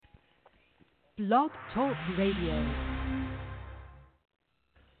Blog Talk Radio.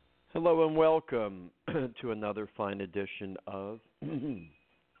 Hello and welcome to another fine edition of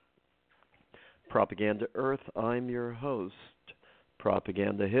Propaganda Earth. I'm your host,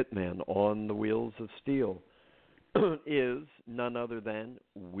 Propaganda Hitman. On the Wheels of Steel is none other than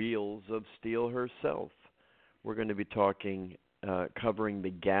Wheels of Steel herself. We're going to be covering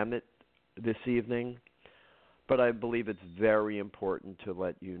the gamut this evening, but I believe it's very important to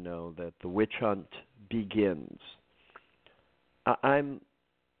let you know that the witch hunt begins. I'm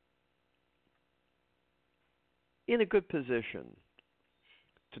in a good position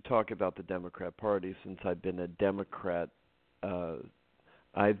to talk about the Democrat Party since I've been a Democrat.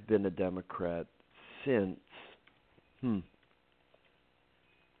 I've been a Democrat since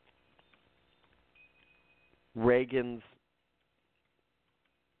Reagan's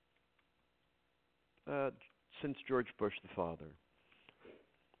since George Bush the father.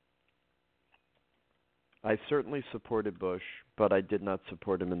 I certainly supported Bush, but I did not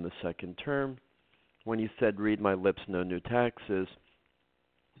support him in the second term. When he said, "Read my lips, no new taxes,"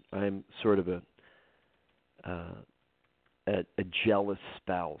 I'm sort of a jealous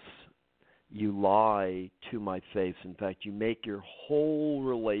spouse. You lie to my face. In fact, you make your whole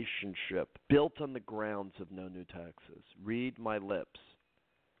relationship built on the grounds of no new taxes. Read my lips.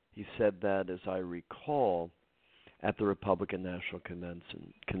 He said that, as I recall, at the Republican National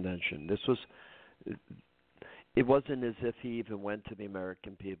Convention. It wasn't as if he even went to the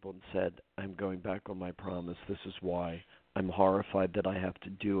American people and said, "I'm going back on my promise. This is why I'm horrified that I have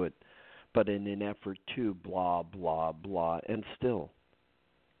to do it." But in an effort to blah, blah, blah. And still,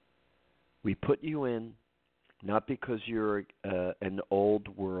 we put you in, not because you're an old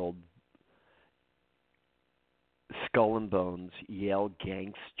world skull and bones Yale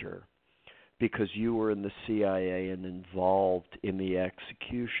gangster, because you were in the CIA and involved in the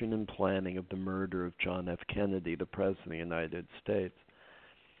execution and planning of the murder of John F. Kennedy, the President of the United States.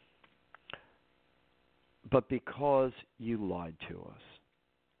 But because you lied to us.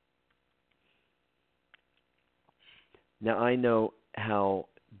 Now, I know how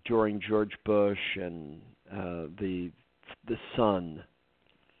during George Bush and the son,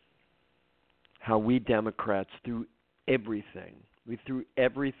 how we Democrats threw everything. We threw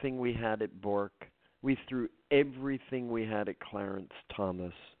everything we had at Bork. We threw everything we had at Clarence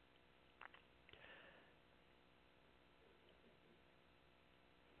Thomas.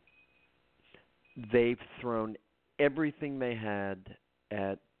 They've thrown everything they had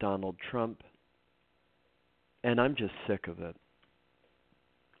at Donald Trump, and I'm just sick of it.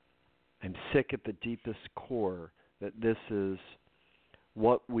 I'm sick at the deepest core that this is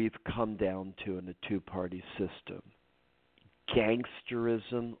what we've come down to in a two-party system.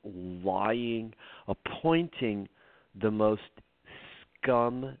 Gangsterism, lying, appointing the most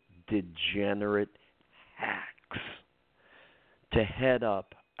scum, degenerate hacks to head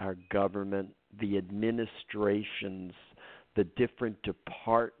up our government, the administrations, the different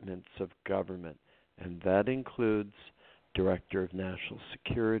departments of government. And that includes Director of National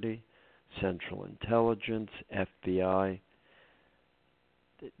Security, Central Intelligence, FBI.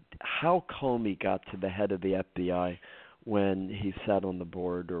 How Comey got to the head of the FBI when he sat on the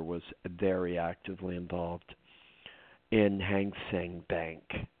board or was very actively involved in Hang Seng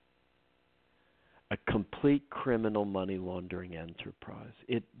Bank, a complete criminal money laundering enterprise.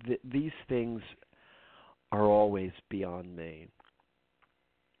 These things are always beyond me.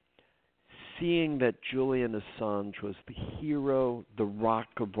 Seeing that Julian Assange was the hero, the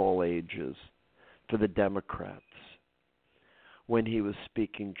rock of all ages for the Democrats, when he was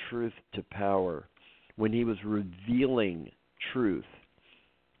speaking truth to power, when he was revealing truth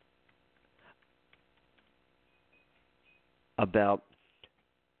about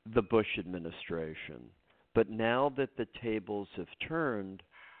the Bush administration. But now that the tables have turned,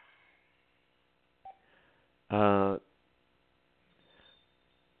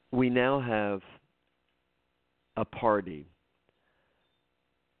 we now have a party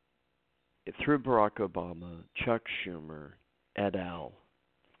through Barack Obama, Chuck Schumer, et al.,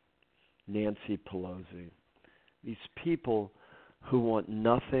 Nancy Pelosi, these people who want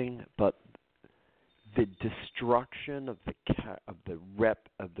nothing but the destruction of the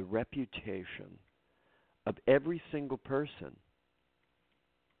reputation of every single person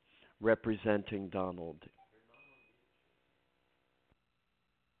representing Donald.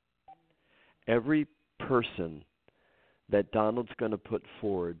 Every person that Donald's going to put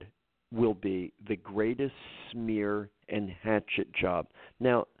forward will be the greatest smear and hatchet job.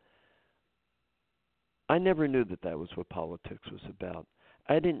 Now, I never knew that was what politics was about.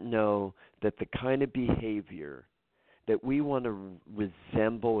 I didn't know that the kind of behavior that we want to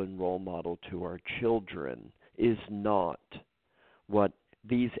resemble and role model to our children is not what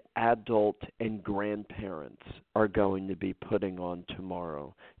these adult and grandparents are going to be putting on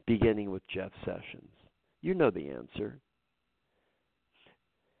tomorrow, beginning with Jeff Sessions. You know the answer.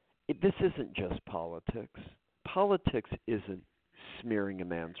 This isn't just politics. Politics isn't smearing a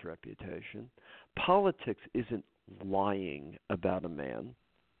man's reputation. Politics isn't lying about a man.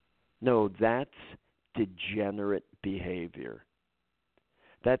 No, that's degenerate behavior.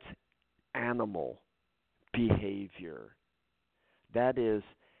 That's animal behavior. That is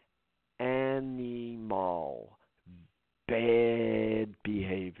animal, bad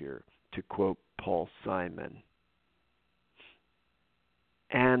behavior, to quote Paul Simon.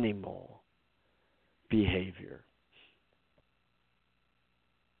 Animal behavior.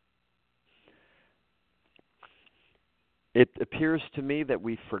 It appears to me that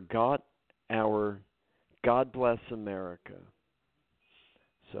we forgot our God Bless America.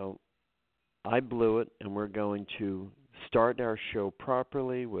 So I blew it, and we're going to start our show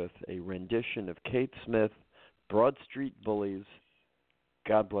properly with a rendition of Kate Smith, Broad Street Bullies,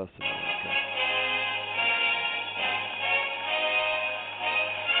 God Bless America.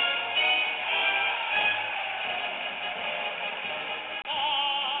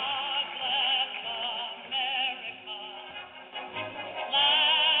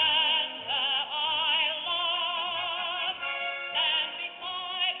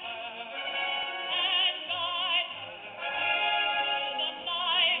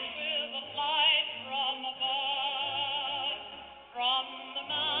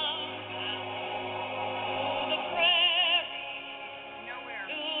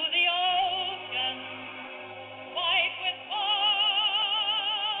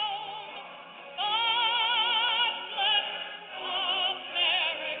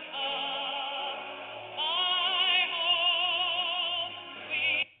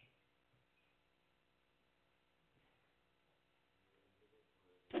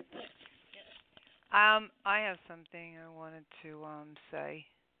 I have something I wanted to say.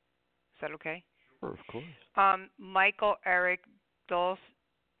 Is that okay? Sure, of course. Michael Eric Dulce,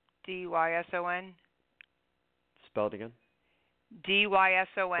 D-Y-S-O-N. Spell it again.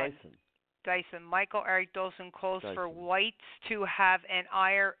 D-Y-S-O-N. Dyson. Michael Eric Dolson calls Dyson. for whites to have an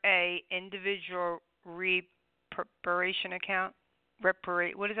IRA, individual reparation account.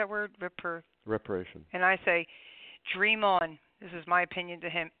 What is that word? Reparation. And I say, dream on. This is my opinion to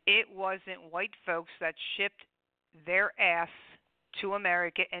him. It wasn't white folks that shipped their ass to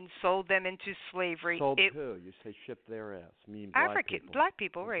America and sold them into slavery. Sold who? You say shipped their ass. You mean black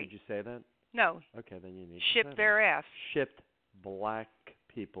people, right? Did you say that? No. Okay, then you need shipped their ass. Shipped black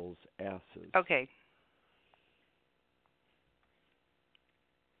people's asses. Okay.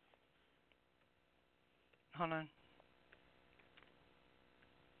 Hold on.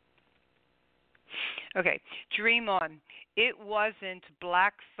 Okay, dream on. It wasn't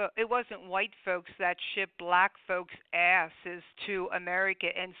white folks that shipped black folks' asses to America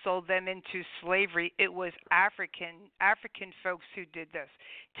and sold them into slavery. It was African folks who did this.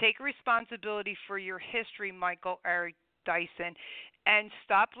 Take responsibility for your history, Michael Eric Dyson, and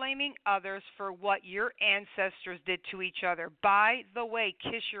stop blaming others for what your ancestors did to each other. By the way,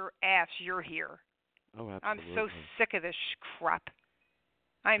 kiss your ass, you're here. Oh, absolutely. I'm so sick of this crap.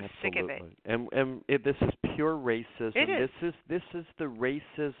 I'm sick of it. And this is pure racism. It is. This is the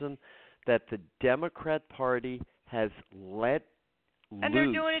racism that the Democrat Party has let loose. And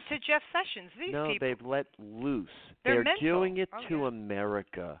they're doing it to Jeff Sessions. These people. No, they've let loose. They're doing it to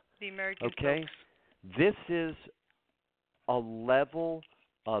America. The American okay? folks. This is a level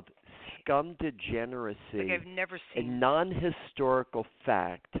of scum degeneracy, like I've never seen. A non-historical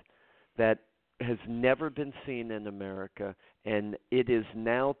fact that has never been seen in America, and it is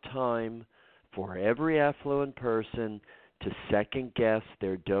now time for every affluent person to second-guess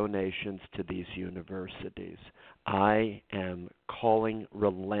their donations to these universities. I am calling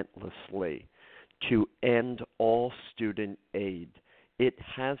relentlessly to end all student aid. It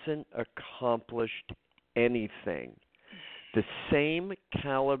hasn't accomplished anything. The same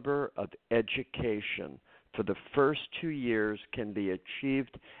caliber of education for the first 2 years can be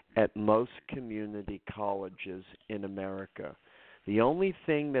achieved at most community colleges in America. The only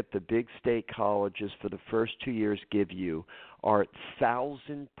thing that the big state colleges for the first 2 years give you are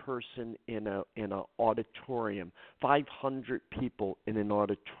 1,000-person in an auditorium, 500 people in an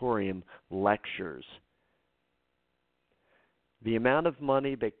auditorium lectures. The amount of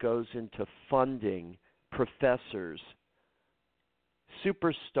money that goes into funding professors,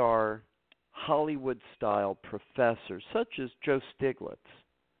 superstar Hollywood-style professors, such as Joe Stiglitz,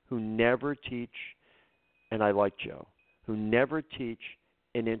 who never teach, and I like Joe, who never teach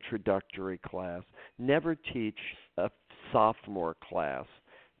an introductory class, never teach a sophomore class.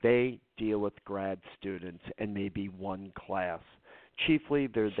 They deal with grad students and maybe one class. Chiefly,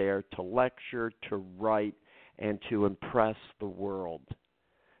 they're there to lecture, to write, and to impress the world.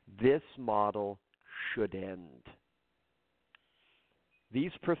 This model should end.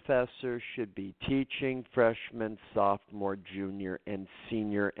 These professors should be teaching freshman, sophomore, junior, and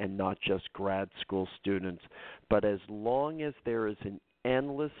senior, and not just grad school students. But as long as there is an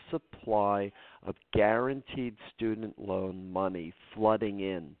endless supply of guaranteed student loan money flooding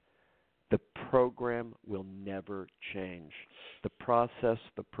in, the program will never change. The process,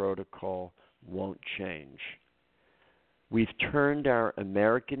 the protocol won't change. We've turned our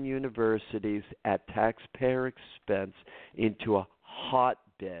American universities at taxpayer expense into a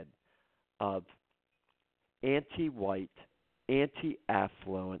hotbed of anti-white,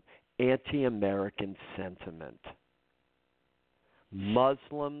 anti-affluent, anti-American sentiment.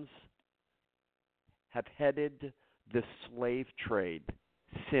 Muslims have headed the slave trade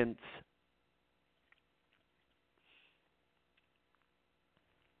since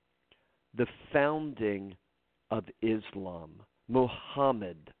the founding of Islam.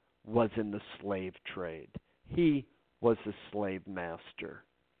 Muhammad was in the slave trade. He was a slave master.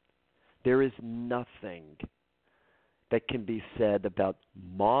 There is nothing that can be said about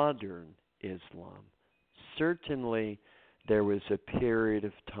modern Islam. Certainly, there was a period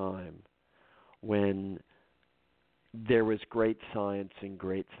of time when there was great science and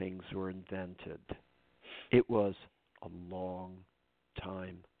great things were invented. It was a long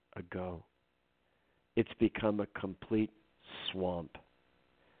time ago. It's become a complete swamp.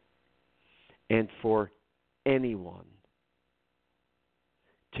 And for anyone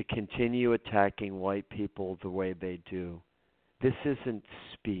to continue attacking white people the way they do, this isn't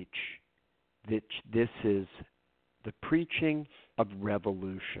speech. This is the preaching of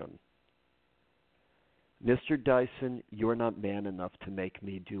revolution. Mr. Dyson, you're not man enough to make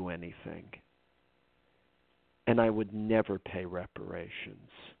me do anything. And I would never pay reparations.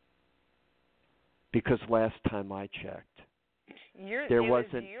 Because last time I checked, there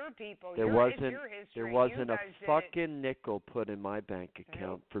wasn't a fucking nickel put in my bank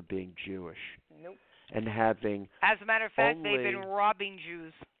account for being Jewish. Nope. And having, as a matter of fact, they've been robbing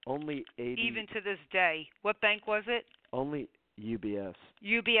Jews. Only 80. Even to this day. What bank was it? Only UBS.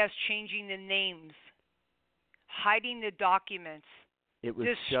 UBS changing the names, hiding the documents,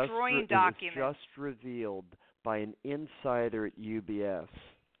 destroying documents. It was just revealed by an insider at UBS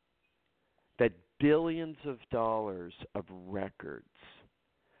that billions of dollars of records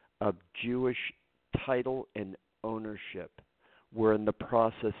of Jewish title and ownership were in the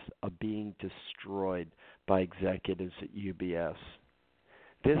process of being destroyed by executives at UBS.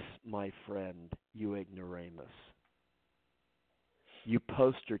 This, my friend, you ignoramus. You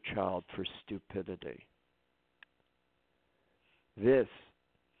poster child for stupidity. This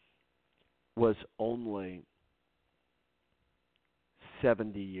was only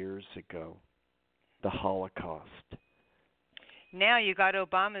 70 years ago. The Holocaust. Now you got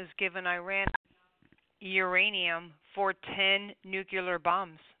Obama's given Iran uranium for 10 nuclear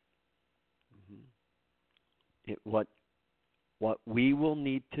bombs. What we will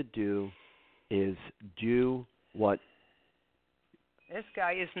need to do is do what. This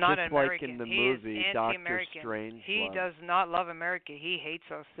guy is not just American. Like in the he movie is anti-American. Dr. Strangelove. He does not love America. He hates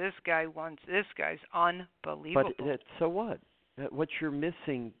us. This guy's unbelievable. But so what? What you're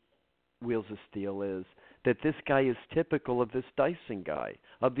missing, Wheels of Steel, is that this guy is typical of this Dyson guy,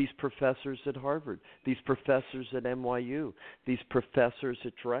 of these professors at Harvard, these professors at NYU, these professors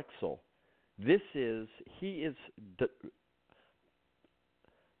at Drexel. He is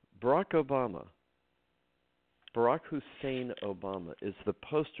Barack Obama. Barack Hussein Obama is the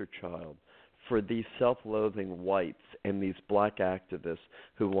poster child for these self-loathing whites and these black activists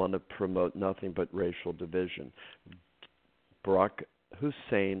who want to promote nothing but racial division. Barack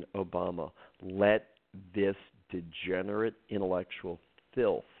Hussein Obama let this degenerate intellectual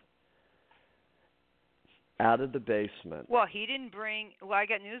filth out of the basement. Well, he didn't bring, I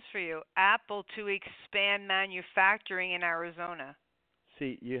got news for you, Apple to expand manufacturing in Arizona.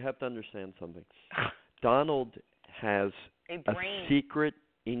 See, you have to understand something. Donald has a secret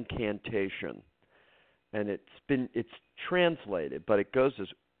incantation, and it's translated, but it goes as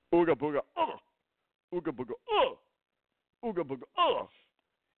ooga booga, ooga booga, ooga booga,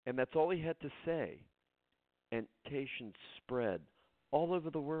 and that's all he had to say. And incantations spread all over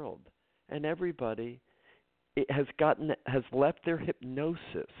the world, and everybody has left their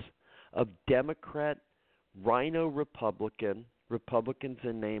hypnosis of Democrat, rhino Republicans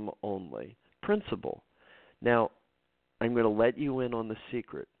in name only, principle. Now, I'm going to let you in on the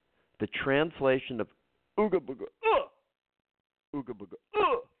secret. The translation of Ooga Booga, Ooga Booga,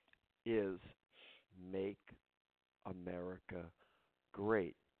 is Make America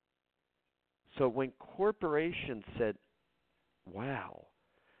Great. So when corporations said, wow,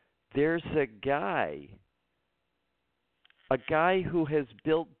 there's a guy who has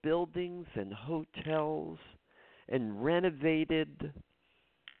built buildings and hotels and renovated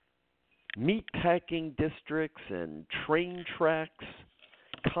meatpacking districts and train tracks,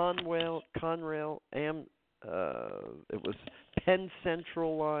 Conrail, it was Penn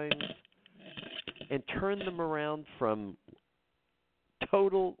Central lines, and turned them around from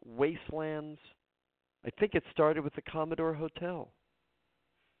total wastelands. I think it started with the Commodore Hotel.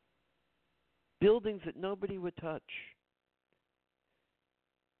 Buildings that nobody would touch.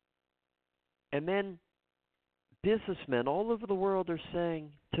 And then businessmen all over the world are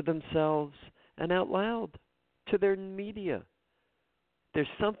saying to themselves and out loud to their media, there's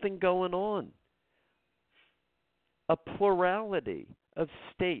something going on. A plurality of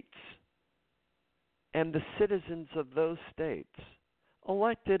states and the citizens of those states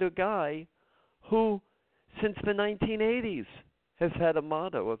elected a guy who, since the 1980s, has had a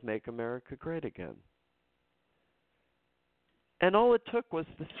motto of Make America Great Again. And all it took was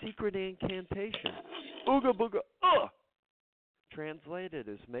the secret incantation, Ooga Booga, translated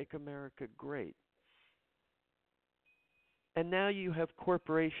as Make America Great. And now you have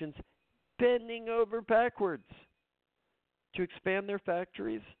corporations bending over backwards to expand their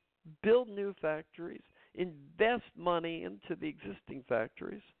factories, build new factories, invest money into the existing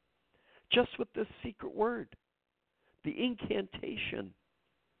factories, just with this secret word, the incantation.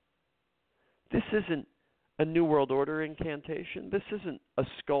 This isn't a New World Order incantation. This isn't a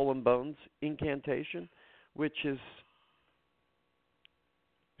Skull and Bones incantation, which is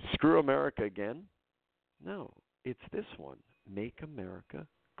screw America again. No, it's this one, Make America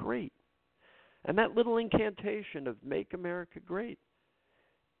Great. And that little incantation of Make America Great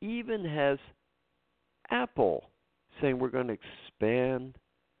even has Apple saying we're going to expand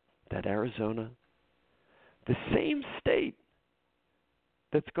that Arizona, the same state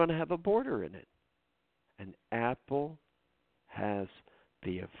that's going to have a border in it. And Apple has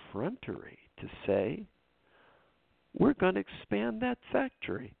the effrontery to say, we're going to expand that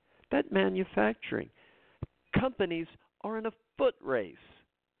factory, that manufacturing. Companies are in a foot race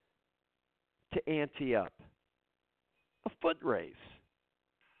to ante up. A foot race.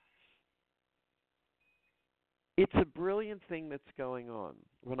 It's a brilliant thing that's going on.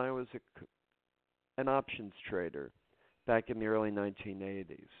 When I was an options trader back in the early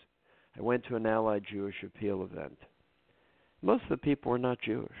 1980s, I went to an Allied Jewish Appeal event. Most of the people were not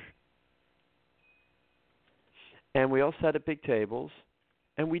Jewish. And we all sat at big tables,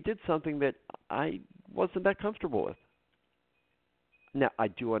 and we did something that I wasn't that comfortable with. Now, I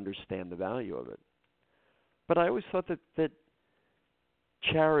do understand the value of it. But I always thought that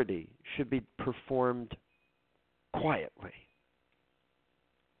charity should be performed quietly.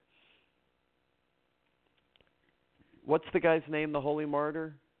 What's the guy's name, the Holy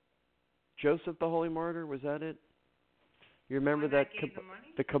Martyr? Joseph the Holy Martyr, was that it? You remember that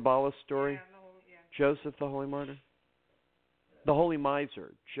the Kabbalah story? Yeah. Joseph the Holy Martyr? The Holy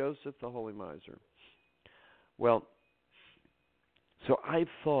Miser. Joseph the Holy Miser. Well, so I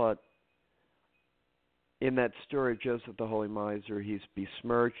thought in that story, Joseph the Holy Miser, he's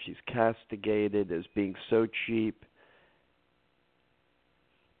besmirched, he's castigated as being so cheap.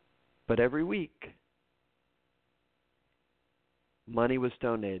 But every week, money was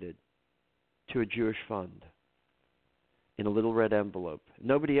donated to a Jewish fund in a little red envelope.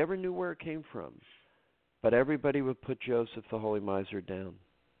 Nobody ever knew where it came from, but everybody would put Joseph the Holy Miser down.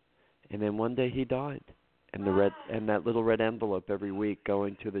 And then one day he died, and that little red envelope every week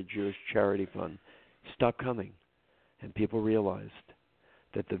going to the Jewish charity fund stopped coming, and people realized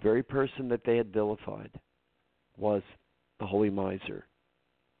that the very person that they had vilified was the Holy Miser.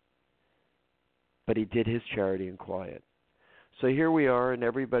 But he did his charity in quiet. So here we are, and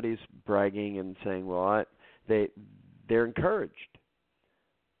everybody's bragging and saying, well, they're encouraged.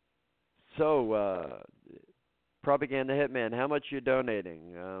 So, Propaganda Hitman, how much are you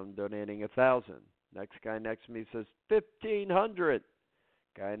donating? I'm donating 1,000. Next guy next to me says 1,500.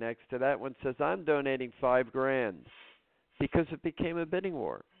 Guy next to that one says, I'm donating $5,000, because it became a bidding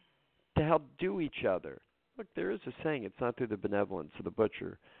war to help do each other. Look, there is a saying, it's not through the benevolence of the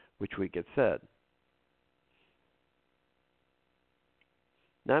butcher which we get fed.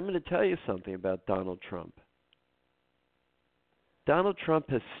 Now I'm going to tell you something about Donald Trump. Donald Trump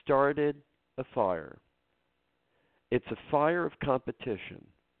has started a fire. It's a fire of competition.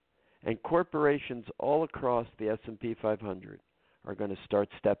 And corporations all across the S&P 500 are going to start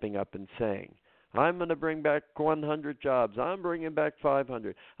stepping up and saying, I'm going to bring back 100 jobs. I'm bringing back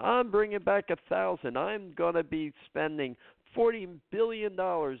 500. I'm bringing back 1,000. I'm going to be spending $40 billion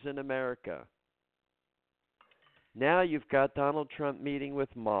in America. Now you've got Donald Trump meeting with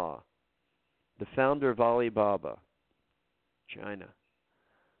Ma, the founder of Alibaba, China,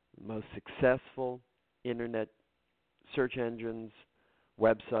 the most successful internet search engines,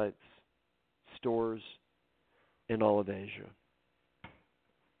 websites, stores in all of Asia.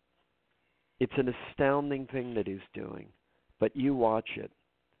 It's an astounding thing that he's doing, but you watch it.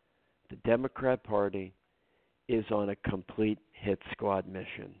 The Democrat Party is on a complete hit squad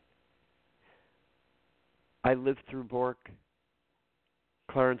mission. I lived through Bork,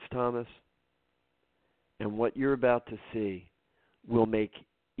 Clarence Thomas, and what you're about to see will make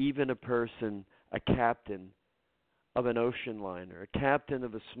even a person a captain of an ocean liner, a captain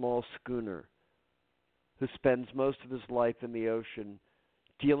of a small schooner who spends most of his life in the ocean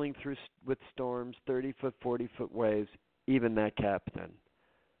dealing with storms, 30-foot, 40-foot waves, even that captain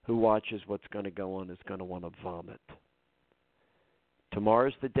who watches what's going to go on is going to want to vomit.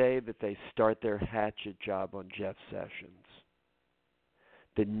 Tomorrow's the day that they start their hatchet job on Jeff Sessions.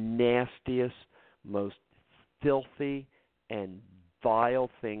 The nastiest, most filthy and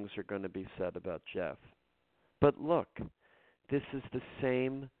vile things are going to be said about Jeff. But look, this is the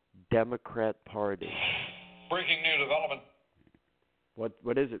same Democrat Party. Breaking new development.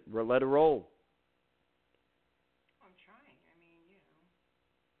 What is it? Let it roll. I'm trying. I mean,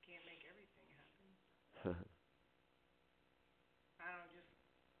 can't make everything happen. I don't just.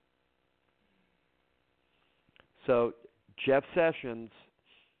 So, Jeff Sessions,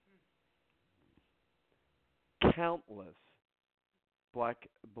 countless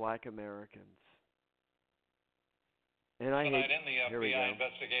black Americans. And I Tonight hate, in the FBI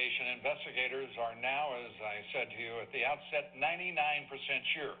investigation, investigators are now, as I said to you at the outset, 99%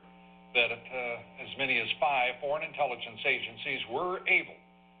 sure that as many as 5 foreign intelligence agencies were able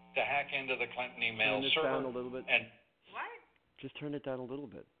to hack into the Clinton email server. Turn it down a little bit. And What? Just turn it down a little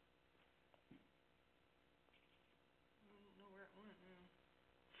bit.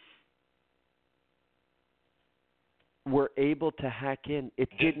 Were able to hack in. It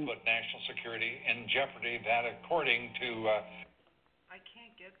didn't put national security in jeopardy. That, according to I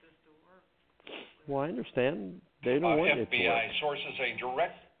can't get this to work. Well, I understand. They don't want it to FBI work. sources, a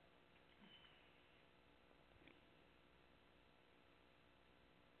direct.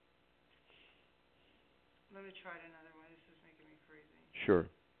 Let me try it another way. This is making me crazy. Sure.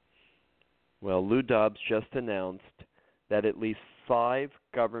 Well, Lou Dobbs just announced that at least 5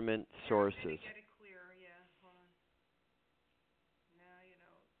 government sources. Get it clear, yeah. Hold on. Now,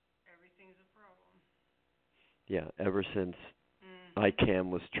 everything's a problem. Yeah, ever since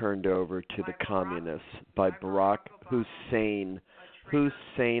ICAM was turned over to the communists by Barack Hussein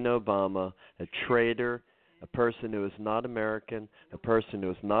Obama, a traitor, a person who is not American, a person who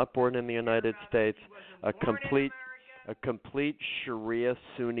is not born in the United States, a complete Sharia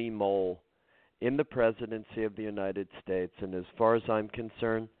Sunni mole in the presidency of the United States. And as far as I'm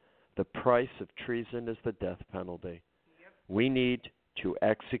concerned, the price of treason is the death penalty. Yep. We need to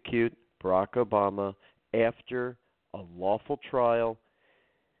execute Barack Obama after a lawful trial,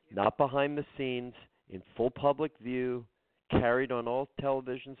 not behind the scenes, in full public view, carried on all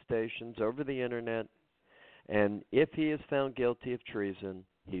television stations, over the internet. And if he is found guilty of treason,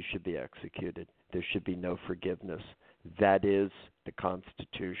 he should be executed. There should be no forgiveness. That is the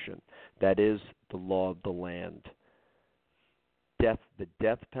Constitution. That is the law of the land. The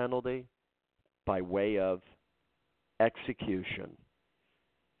death penalty by way of execution.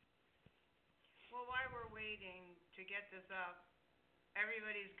 Well, while we're waiting to get this up,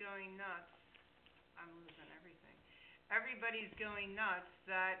 everybody's going nuts. I'm losing everything. Everybody's going nuts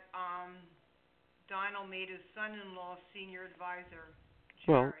that Donald made his son-in-law senior advisor,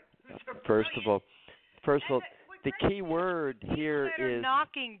 Jared. Well, first of all, the key word here is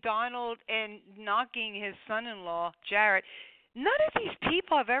knocking Donald and knocking his son-in-law, Jared. None of these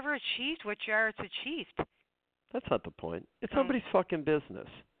people have ever achieved what Jared's achieved. That's not the point. It's nobody's fucking business.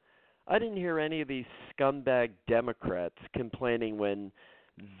 I didn't hear any of these scumbag Democrats complaining when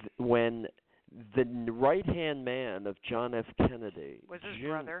the right-hand man of John F. Kennedy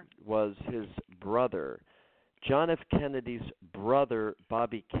was his brother. John F. Kennedy's brother,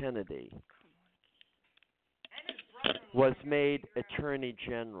 Bobby Kennedy, was made Attorney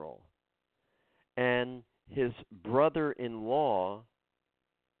General. And his brother-in-law,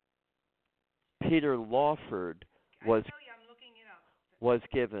 Peter Lawford, was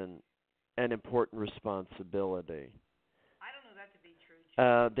given an important responsibility. I don't know that to be true.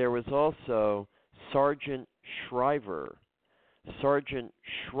 there was also Sergeant Shriver. Sergeant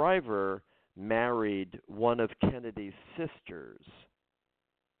Shriver married one of Kennedy's sisters,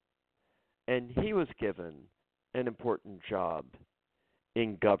 and he was given an important job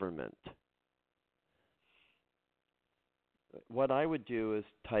in government. What I would do is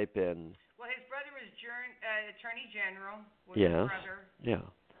type in... Well, his brother was Attorney General. Was yes, his brother. yeah.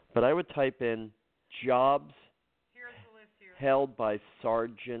 But I would type in jobs Here's the list here. held by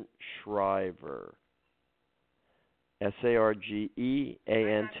Sergeant Shriver. Sargeant. I'm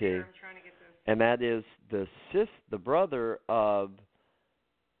trying to get this. And that is the brother of...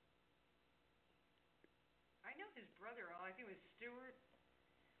 I know his brother. I think it was Stuart.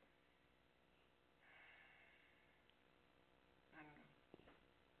 I don't know.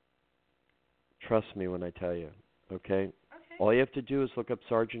 Trust me when I tell you, okay? Okay. All you have to do is look up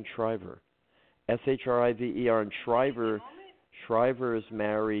Sergeant Shriver. Shriver, and Shriver is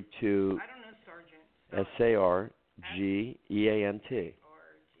married to... I don't know Sergeant. Sargeant. R-G-E-N-T.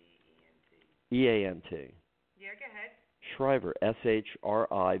 Eant. Yeah, go ahead. Shriver. Shriver. S-H.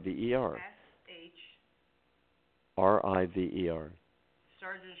 River.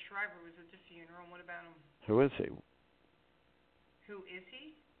 Sergeant Shriver was at the funeral. What about him? Who is he? Who is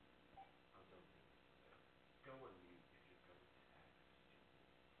he?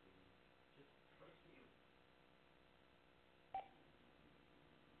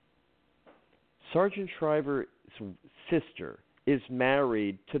 Sergeant Shriver's sister is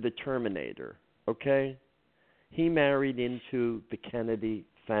married to the Terminator, okay? He married into the Kennedy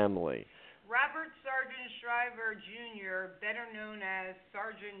family. Robert Sergeant Shriver Jr., better known as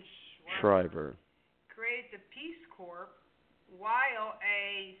Sergeant Shriver, created the Peace Corps while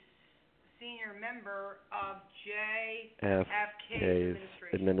a senior member of JFK's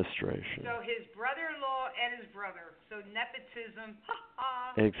administration. So his brother-in-law and his brother. So nepotism.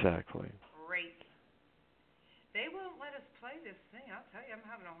 Exactly. Great. They won't let us play this thing. I'll tell you, I'm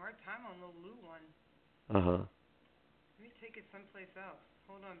having a hard time on the Lou one. Uh-huh. Let me take it someplace else.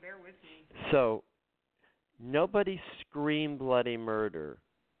 Hold on, bear with me. So, nobody screamed bloody murder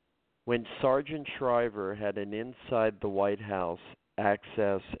when Sergeant Shriver had an inside the White House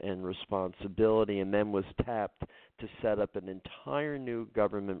access and responsibility and then was tapped to set up an entire new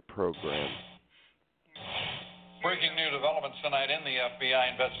government program. Breaking new developments tonight in the FBI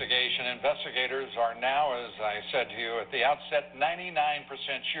investigation. Investigators are now, as I said to you at the outset, 99%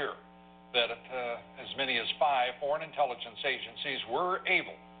 sure that as many as 5 foreign intelligence agencies were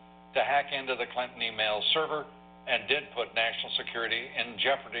able to hack into the Clinton email server and did put national security in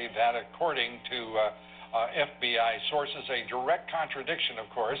jeopardy. That, according to FBI sources, a direct contradiction, of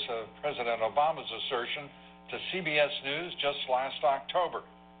course, of President Obama's assertion to CBS News just last October.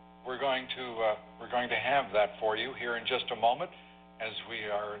 We're going to have that for you here in just a moment, as we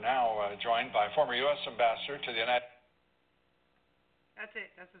are now joined by former U.S. Ambassador to the United States. That's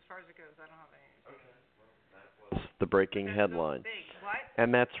it. That's as far as it goes. I don't have anything. Okay. Well, that was the breaking headline. So big. What? And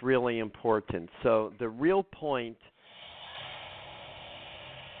that's really important. So the real point...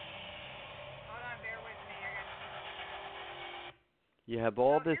 Hold on, bear with me. You have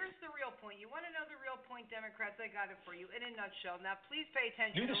all this... Here's the real point. You want to know the real point, Democrats? I got it for you in a nutshell. Now, please pay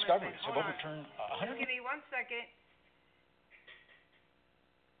attention. New discoveries have overturned 100. Give me 1 second.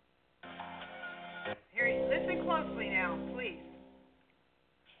 Here, listen closely now, please.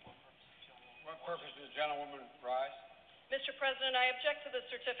 What purpose does gentlewoman rise? Mr. President, I object to the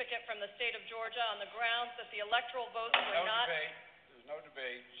certificate from the state of Georgia on the grounds that the electoral votes were not... There's no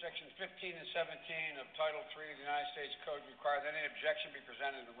debate. Sections 15 and 17 of Title III of the United States Code require that any objection be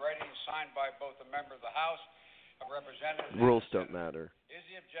presented in writing, signed by both a member of the House of Representatives... Rules don't matter. Is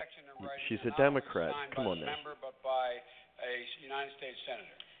the objection in writing... She's a Democrat. Come on now. Not only signed by the member, but by a United States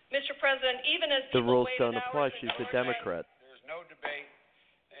Senator. Mr. President, even as the people rules waited don't apply. hours She's a Georgia, Democrat. There's no debate,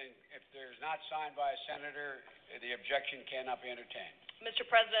 and if there's not signed by a senator, the objection cannot be entertained. Mr.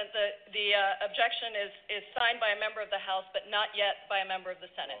 President, the objection is signed by a member of the House, but not yet by a member of the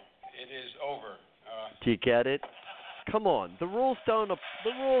Senate. Well, it is over. Do you get it? Come on. The rules don't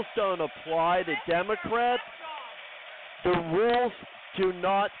apply to Democrats. The rules do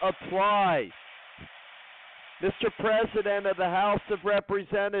not apply. Mr. President of the House of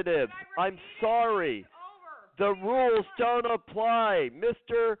Representatives, I'm sorry. The rules don't apply.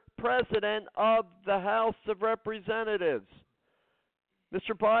 Mr. President of the House of Representatives.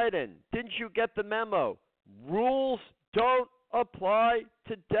 Mr. Biden, didn't you get the memo? Rules don't apply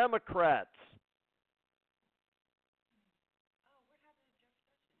to Democrats.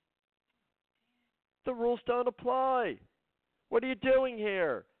 The rules don't apply. What are you doing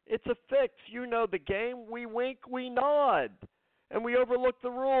here? It's a fix. You know the game. We wink, we nod. and we overlook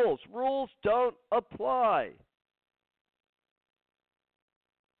the rules. Rules don't apply.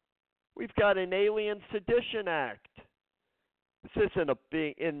 We've got an Alien Sedition Act. This isn't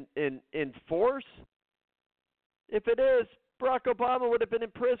being in force. If it is, Barack Obama would have been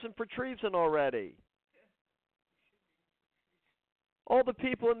in prison for treason already. All the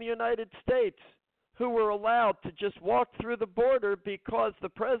people in the United States who were allowed to just walk through the border because the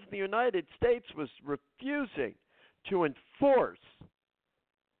President of the United States was refusing to enforce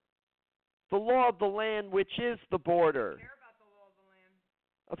the law of the land, which is the border.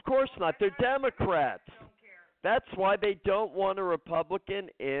 Of course not. They're Democrats. That's why they don't want a Republican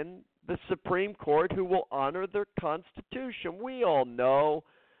in the Supreme Court who will honor their Constitution. We all know,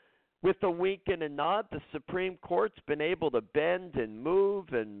 with a wink and a nod, the Supreme Court's been able to bend and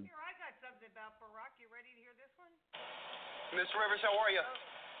move and... Here, I got something about Barack. You ready to hear this one? Mr. Rivers, how are you?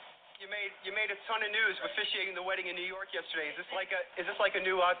 You made a ton of news officiating the wedding in New York yesterday. Is this like a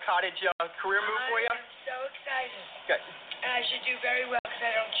new cottage career move for you? I'm so excited. Okay. And I should do very well because I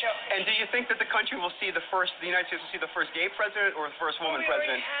don't choke. And do you think that the country will see the United States will see the first gay president or the first woman we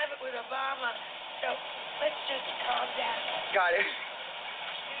president? We already have it with Obama, so let's just calm down. Got it.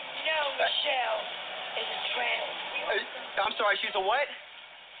 You know Michelle is a trans. I'm sorry, she's a what?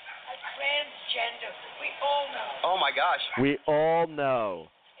 A transgender. We all know. Oh my gosh. We all know.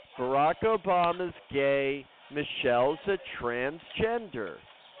 Barack Obama's gay. Michelle's a transgender.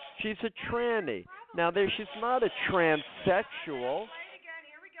 She's a tranny. Now, she's not a transsexual. Play it again.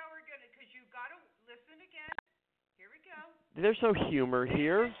 Here we go. We're going to, because you've got to listen again. Here we go. There's no humor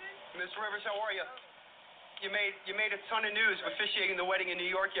here. Mr. Rivers, how are you? You made a ton of news officiating the wedding in New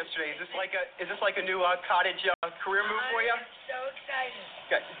York yesterday. Is this like a new cottage career move for you? I'm so excited.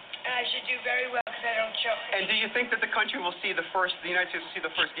 Okay. And I should do very well because I don't choke. And do you think that the country will see the United States will see the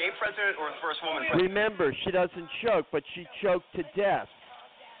first gay president or the first woman president? Remember, she doesn't choke, but she choked to death.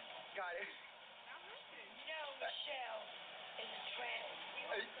 Got it. You know Michelle is a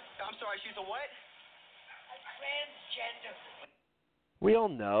trans. I'm sorry, she's a what? A transgender. We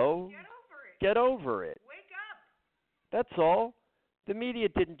all know. Get over it. Get over it. Wake up. That's all. The media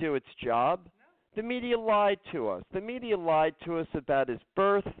didn't do its job. No. The media lied to us. The media lied to us about his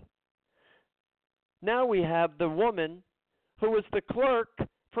birth. Now we have the woman who was the clerk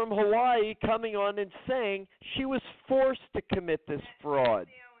from Hawaii coming on and saying she was forced to commit this fraud.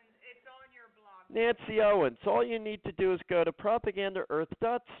 It's on your blog. Nancy Owens, all you need to do is go to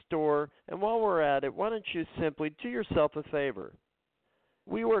propagandaearth.store, and while we're at it, why don't you simply do yourself a favor?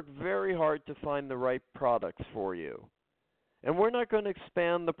 We work very hard to find the right products for you. And we're not going to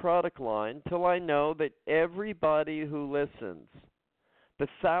expand the product line till I know that everybody who listens, the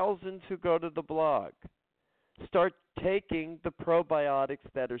thousands who go to the blog, start taking the probiotics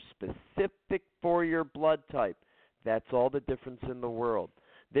that are specific for your blood type. That's all the difference in the world.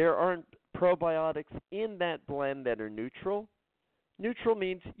 There aren't probiotics in that blend that are neutral. Neutral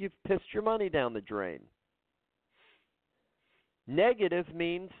means you've pissed your money down the drain. Negative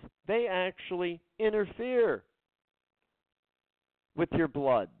means they actually interfere with your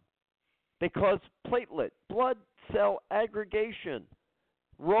blood. They cause platelet, blood cell aggregation,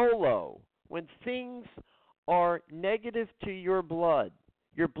 Rolo. When things are negative to your blood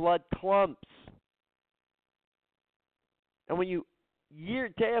clumps. And when you,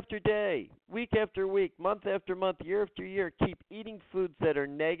 day after day, week after week, month after month, year after year, keep eating foods that are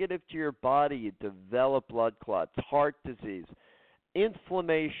negative to your body, you develop blood clots, heart disease,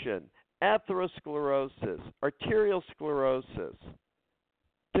 inflammation, atherosclerosis, arterial sclerosis,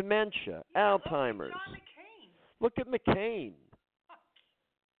 dementia, Alzheimer's. Look at McCain.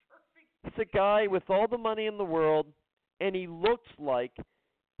 He's a guy with all the money in the world, and he looks like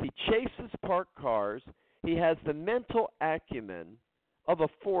he chases parked cars. He has the mental acumen of a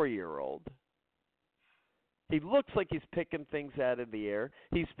 4-year-old. He looks like he's picking things out of the air.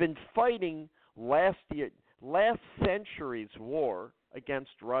 He's been fighting last century's war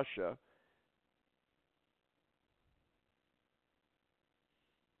against Russia.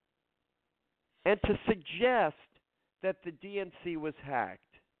 And to suggest that the DNC was hacked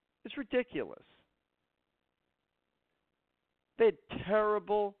is ridiculous. They had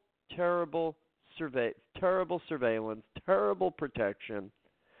terrible surveillance, terrible protection.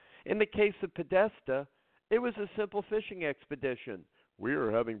 In the case of Podesta, it was a simple fishing expedition. We are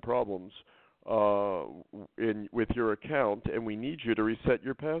having problems with your account, and we need you to reset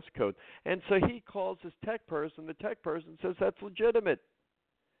your passcode. And so he calls his tech person. The tech person says that's legitimate.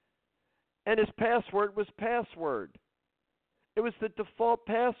 And his password was password. It was the default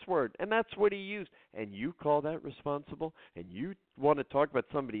password, and that's what he used. And you call that responsible? And you want to talk about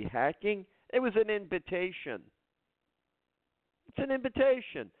somebody hacking? It was an invitation. It's an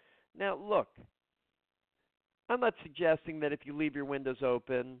invitation. Now, look, I'm not suggesting that if you leave your windows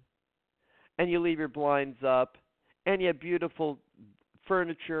open and you leave your blinds up and you have beautiful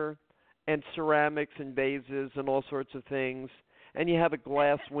furniture and ceramics and vases and all sorts of things, and you have a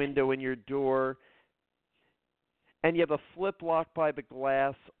glass window in your door, and you have a flip lock by the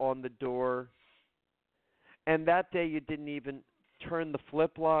glass on the door, and that day you didn't even turn the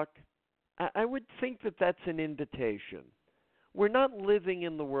flip lock, I would think that that's an invitation. We're not living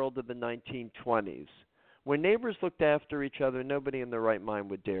in the world of the 1920s. When neighbors looked after each other, nobody in their right mind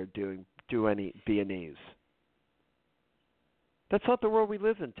would dare do any B&Es. That's not the world we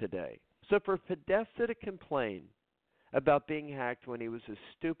live in today. So for Podesta to complain about being hacked when he was as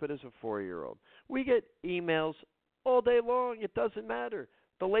stupid as a 4-year-old, we get emails all day long. It doesn't matter.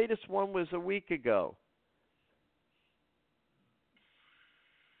 The latest one was a week ago.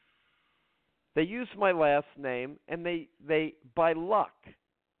 They used my last name, and they by luck,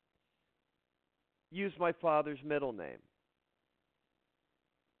 used my father's middle name.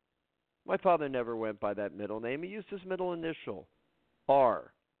 My father never went by that middle name. He used his middle initial,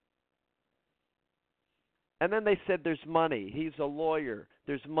 R. And then they said there's money. He's a lawyer.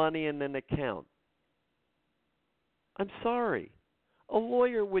 There's money in an account. I'm sorry. A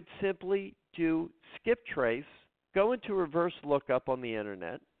lawyer would simply do skip trace, go into reverse lookup on the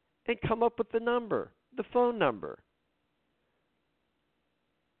internet, and come up with the number, the phone number.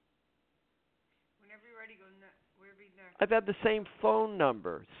 Whenever you're ready, go wherever you're next. I've had the same phone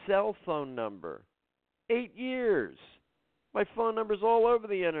number, cell phone number, 8 years. My phone number's all over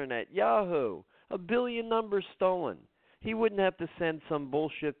the internet, Yahoo, 1 billion numbers stolen. He wouldn't have to send some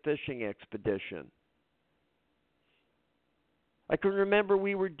bullshit fishing expedition. I can remember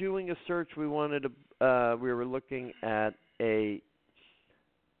we were doing a search. We were looking at a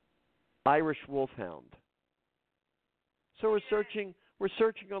Irish wolfhound. So we're searching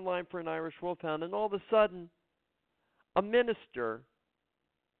online for an Irish wolfhound, and all of a sudden, a minister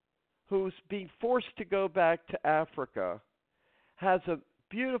who's being forced to go back to Africa has a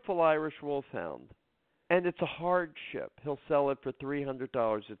beautiful Irish wolfhound, and it's a hardship. He'll sell it for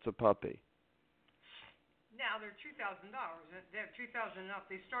 $300. It's a puppy. Now they're $2,000. They're $2,000 up.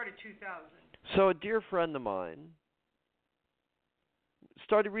 They started $2,000. So a dear friend of mine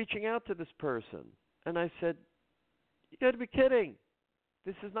started reaching out to this person, and I said, "You got to be kidding!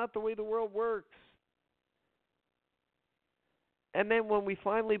 This is not the way the world works." And then when we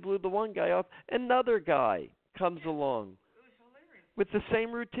finally blew the one guy off, another guy comes along with the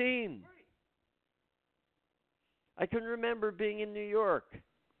same routine. Right. I can remember being in New York,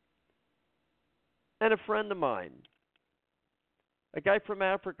 and a friend of mine, a guy from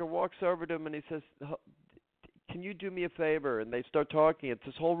Africa, walks over to him and he says, "Can you do me a favor?" And they start talking. It's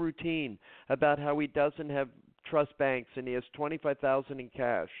this whole routine about how he doesn't have trust banks and he has $25,000 in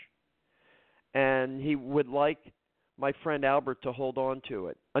cash, and he would like my friend Albert to hold on to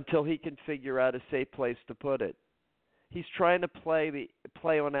it until he can figure out a safe place to put it. He's trying to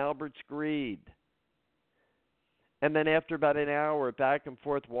play on Albert's greed. And then after about an hour, back and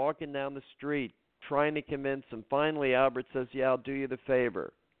forth, walking down the street, trying to convince him, finally Albert says, "Yeah, I'll do you the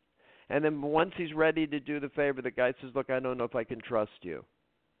favor." And then once he's ready to do the favor, the guy says, "Look, I don't know if I can trust you."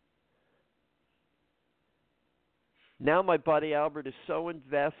 Now my buddy Albert is so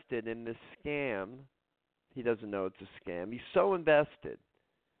invested in this scam, he doesn't know it's a scam. He's so invested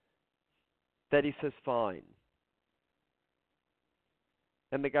that he says, "Fine."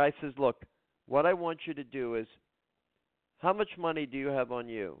 And the guy says, "Look, what I want you to do is, how much money do you have on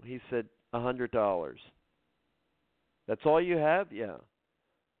you?" He said, $100. "That's all you have?" "Yeah."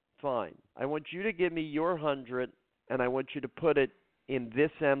 "Fine. I want you to give me your 100, and I want you to put it in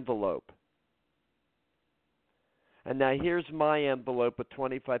this envelope. And now here's my envelope with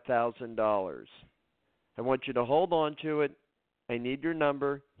 $25,000. I want you to hold on to it. I need your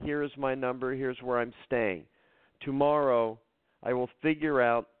number. Here is my number. Here's where I'm staying. Tomorrow, I will figure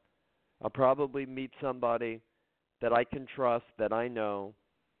out, I'll probably meet somebody that I can trust, that I know."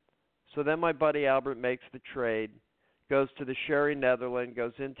 So then my buddy Albert makes the trade, goes to the Sherry Netherland,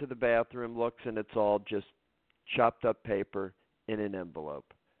 goes into the bathroom, looks, and it's all just chopped up paper in an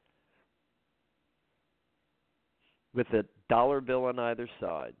envelope with a dollar bill on either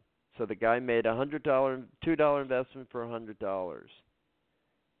side. So the guy made a $2 investment for $100.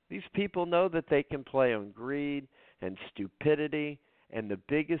 These people know that they can play on greed and stupidity, and the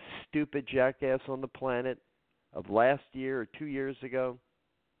biggest stupid jackass on the planet of last year or 2 years ago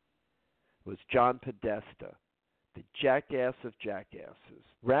was John Podesta, the jackass of jackasses.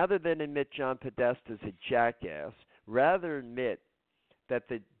 Rather than admit John Podesta's a jackass, rather admit that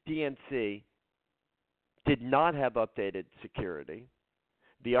the DNC did not have updated security.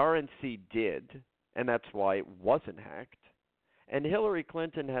 The RNC did, and that's why it wasn't hacked. And Hillary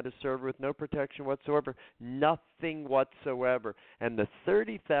Clinton had a server with no protection whatsoever, nothing whatsoever. And the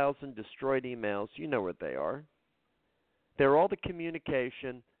 30,000 destroyed emails, you know what they are. They're all the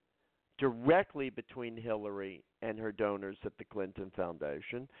communication directly between Hillary and her donors at the Clinton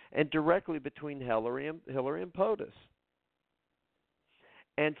Foundation, and directly between Hillary and POTUS.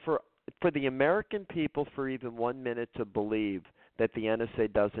 And for the American people, for even 1 minute to believe that the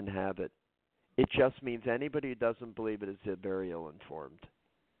NSA doesn't have it, it just means anybody who doesn't believe it is very ill-informed.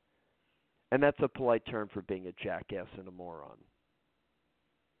 And that's a polite term for being a jackass and a moron.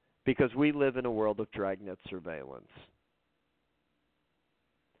 Because we live in a world of dragnet surveillance.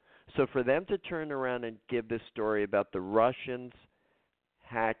 So for them to turn around and give this story about the Russians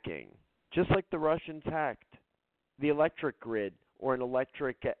hacking, just like the Russians hacked the electric grid or an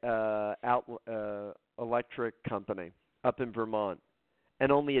electric company up in Vermont,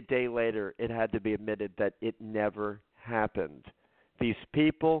 and only a day later it had to be admitted that it never happened. These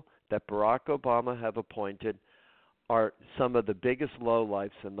people that Barack Obama have appointed are some of the biggest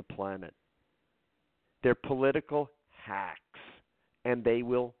lowlifes on the planet. They're political hacks, and they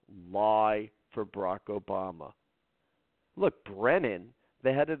will lie for Barack Obama. Look, Brennan,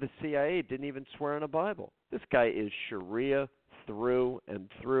 the head of the CIA, didn't even swear on a Bible. This guy is Sharia through and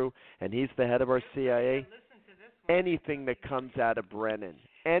through, and he's the head of our CIA. Anything that comes out of Brennan,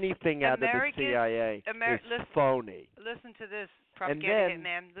 anything out of the CIA is phony. Listen to this, propaganda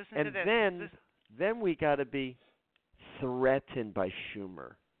hitman. Listen to this. Then we got to be threatened by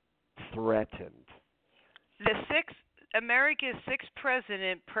Schumer. Threatened. America's sixth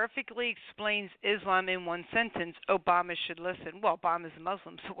president perfectly explains Islam in one sentence. Obama should listen. Well, Obama's a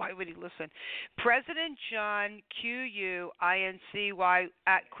Muslim, so why would he listen? President John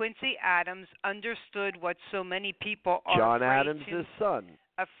Quincy Adams understood what so many people are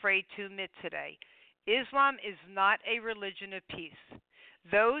afraid to admit today. Islam is not a religion of peace.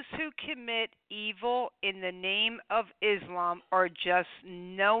 Those who commit evil in the name of Islam are just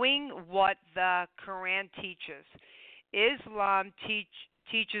knowing what the Quran teaches. Islam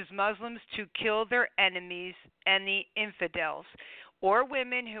teaches Muslims to kill their enemies and the infidels, or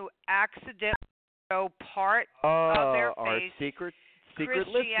women who accidentally show part of their our face. secret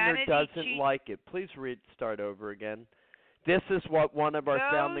listener doesn't like it. Please start over again. This is what one of our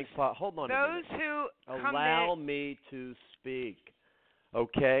founding fathers. Hold on a minute. Those who allow me to speak,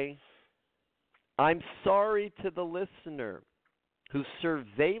 okay? I'm sorry to the listener who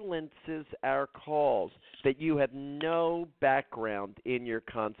surveillances our calls, that you have no background in your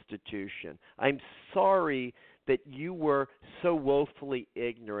Constitution. I'm sorry that you were so woefully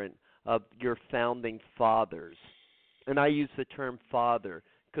ignorant of your founding fathers. And I use the term father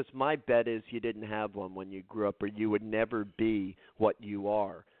because my bet is you didn't have one when you grew up, or you would never be what you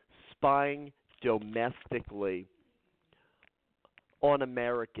are. Spying domestically on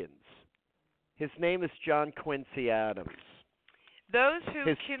Americans. His name is John Quincy Adams.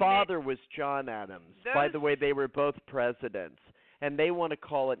 His father was John Adams. By the way, they were both presidents, and they want to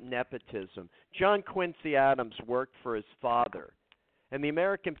call it nepotism. John Quincy Adams worked for his father, and the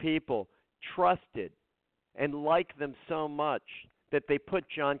American people trusted and liked them so much that they put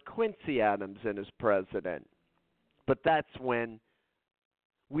John Quincy Adams in as president. But that's when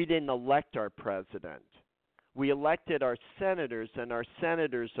we didn't elect our president. We elected our senators, and our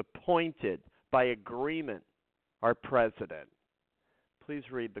senators appointed by agreement our president. Please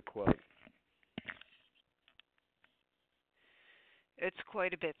read the quote. It's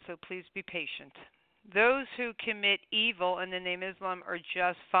quite a bit, so please be patient. Those who commit evil in the name of Islam are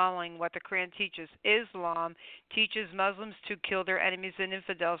just following what the Quran teaches. Islam teaches Muslims to kill their enemies and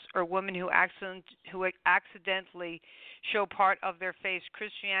infidels, or women who accidentally show part of their face.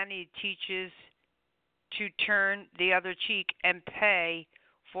 Christianity teaches to turn the other cheek and pay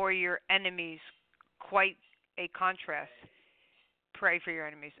for your enemies. Quite a contrast. Pray for your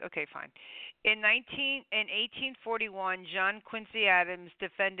enemies. Okay, fine. In 1841, John Quincy Adams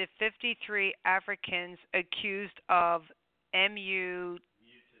defended 53 Africans accused of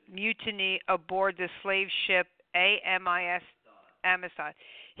mutiny aboard the slave ship Amistad.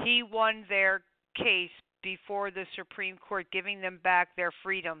 He won their case before the Supreme Court, giving them back their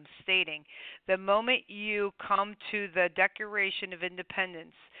freedom, stating, "The moment you come to the Declaration of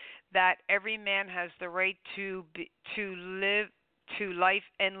Independence, that every man has the right to live to life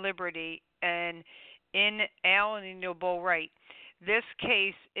and liberty, an inalienable right. This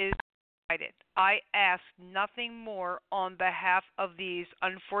case is decided. I ask nothing more on behalf of these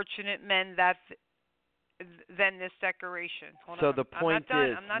unfortunate men than this declaration." The point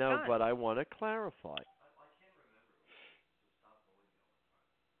is, but I want to clarify.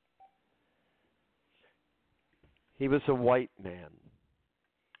 He was a white man,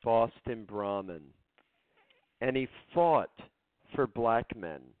 Boston Brahmin, and he fought for black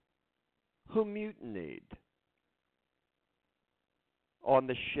men who mutinied on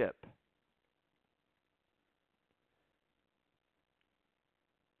the ship.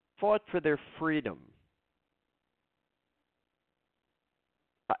 Fought for their freedom.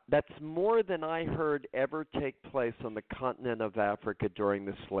 That's more than I heard ever take place on the continent of Africa during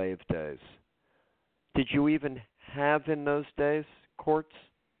the slave days. Did you even have in those days courts?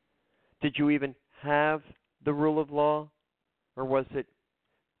 Did you even have the rule of law? Or was it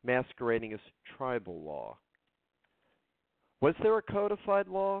masquerading as tribal law? Was there a codified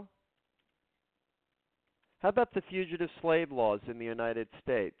law? How about the fugitive slave laws in the United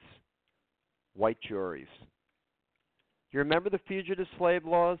States? White juries. You remember the fugitive slave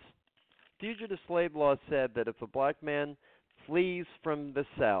laws? Fugitive slave laws said that if a black man flees from the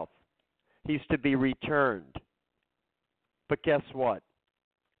South, he's to be returned. But guess what?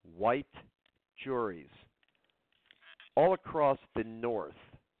 White juries all across the North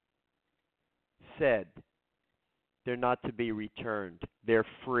said they're not to be returned. They're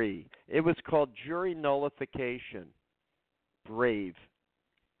free. It was called jury nullification. Brave,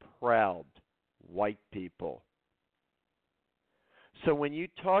 proud, white people. So when you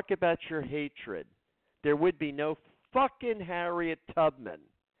talk about your hatred, there would be no fucking Harriet Tubman.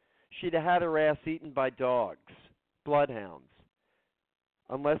 She'd have had her ass eaten by dogs, bloodhounds,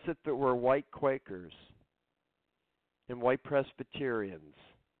 unless if it were white Quakers and white Presbyterians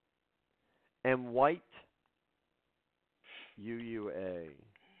and white UUA,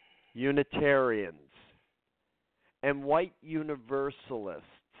 Unitarians, and white Universalists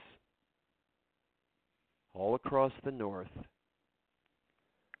all across the North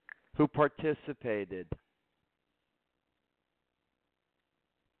who participated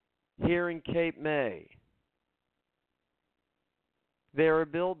here in Cape May. There are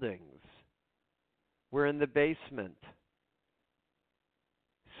buildings where in the basement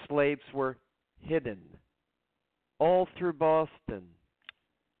slaves were hidden all through Boston.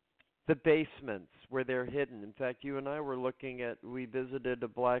 The basements where they're hidden. In fact, you and I were we visited a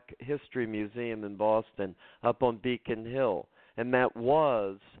Black History Museum in Boston up on Beacon Hill, and that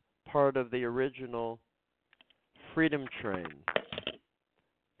was part of the original Freedom Train,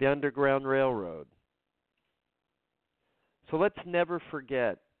 the Underground Railroad. So let's never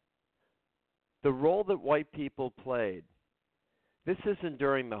forget the role that white people played. This isn't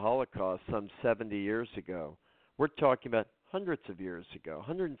during the Holocaust some 70 years ago. We're talking about hundreds of years ago,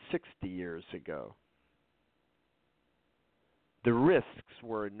 160 years ago. The risks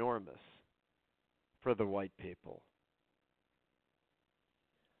were enormous for the white people.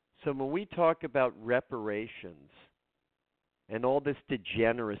 So when we talk about reparations and all this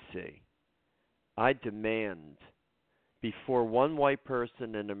degeneracy, I demand before one white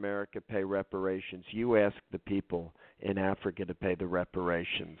person in America pay reparations, you ask the people in Africa to pay the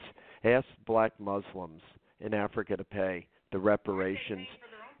reparations. Ask black Muslims in Africa to pay the reparations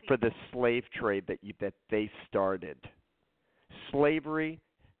for the slave trade that they started. Slavery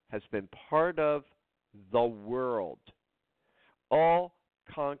has been part of the world. All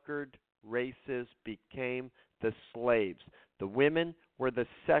conquered races became the slaves. The women were in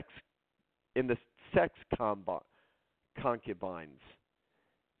the sex concubines.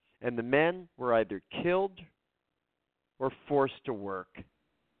 And the men were either killed or forced to work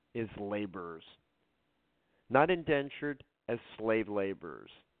as laborers. Not indentured, as slave laborers.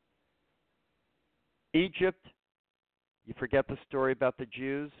 Egypt, you forget the story about the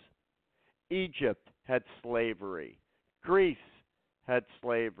Jews? Egypt had slavery. Greece had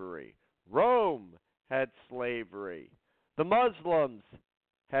slavery. Rome had slavery. The Muslims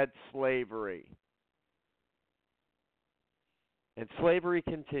had slavery. And slavery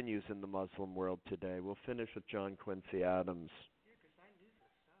continues in the Muslim world today. We'll finish with John Quincy Adams.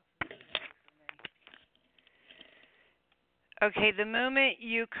 Okay, the moment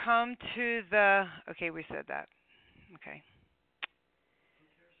you come to the... Okay, we said that. Okay.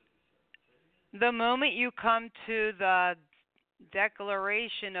 The moment you come to the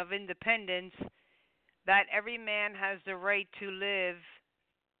Declaration of Independence, that every man has the right to live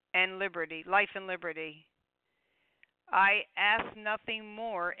and liberty, life and liberty. I ask nothing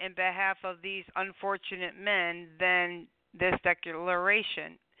more in behalf of these unfortunate men than this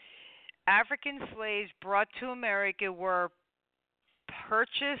declaration. African slaves brought to America were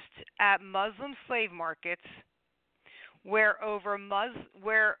purchased at Muslim slave markets, where over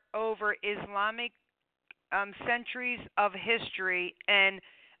Islamic centuries of history and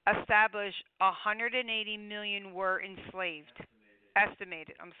established 180 million were enslaved.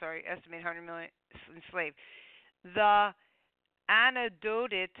 Estimated 100 million enslaved. the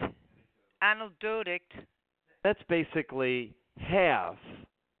anecdote. That's basically half,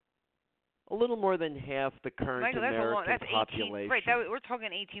 a little more than half the current Michael, that's American that's 18. population. Right, we're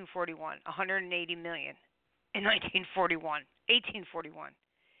talking 1841, 180 million in 1941. 1841.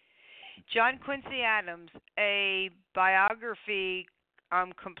 John Quincy Adams, a biography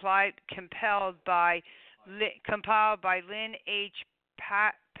compiled by Lynn H.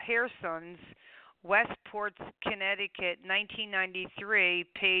 Parsons, Westport, Connecticut, 1993,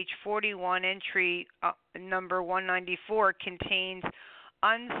 page 41, entry number 194, contains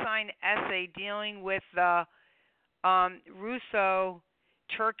unsigned essay dealing with the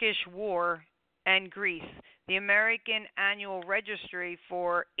Russo-Turkish War and Greece. The American Annual Registry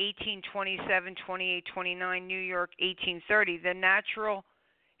for 1827, 28, 29, New York, 1830. The natural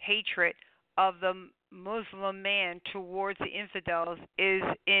hatred of the Muslim man towards the infidels is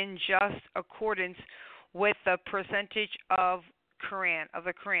in just accordance with the percentage of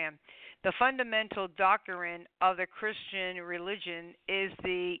the Quran. The fundamental doctrine of the Christian religion is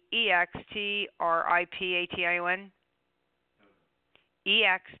the extirpation.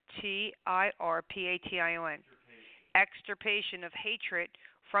 Extirpation of hatred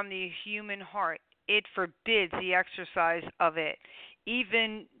from the human heart. It forbids the exercise of it,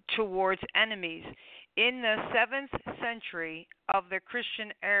 even towards enemies. In the 7th century of the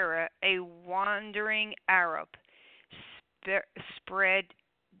Christian era, a wandering Arab spread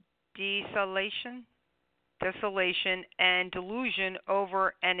desolation and delusion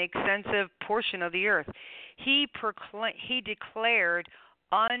over an extensive portion of the earth. He declared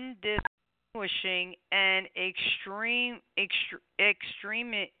undistinguishing and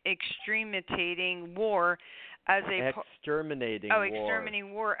exterminating war as exterminating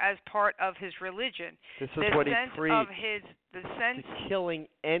war as part of his religion. This is what he preached. To killing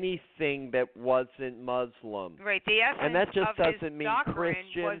anything that wasn't Muslim. Right. The essence and that just of doesn't his mean doctrine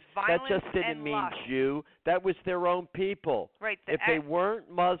Christian. was That violence just didn't and mean lust. Jew. That was their own people. Right. If they weren't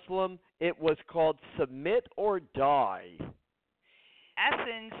Muslim, it was called submit or die.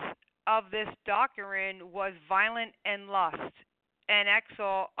 Essence of this doctrine was violence and lust, and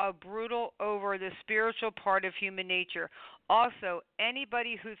exalt a brutal over the spiritual part of human nature. Also,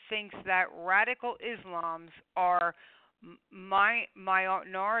 anybody who thinks that radical Islams are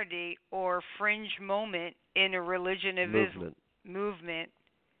minority or fringe moment in a religion of movement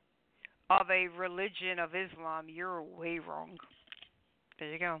of a religion of Islam, you're way wrong.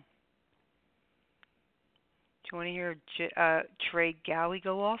 There you go. Do you want to hear Trey Gowdy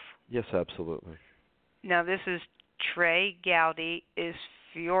go off? Yes, absolutely. Now, this is Trey Gowdy is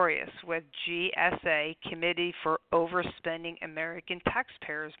furious with GSA, Committee for Overspending American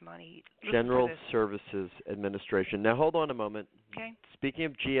Taxpayers' Money. General Services Administration. Now, hold on a moment. Okay. Speaking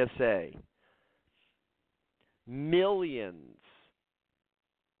of GSA, millions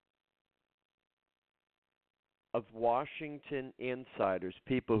of Washington insiders,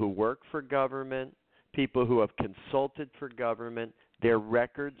 people who work for government, people who have consulted for government, their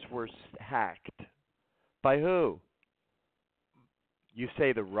records were hacked. By who? You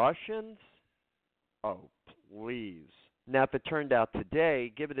say the Russians? Oh, please. Now, if it turned out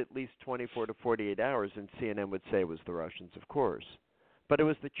today, give it at least 24 to 48 hours, and CNN would say it was the Russians, of course. But it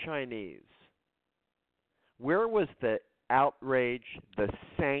was the Chinese. Where was the outrage, the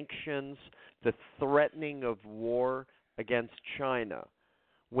sanctions, the threatening of war against China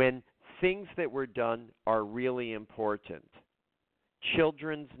when things that were done are really important?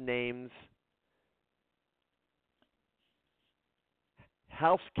 Children's names,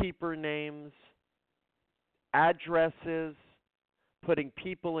 housekeeper names, addresses, putting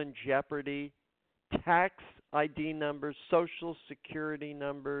people in jeopardy, tax ID numbers, social security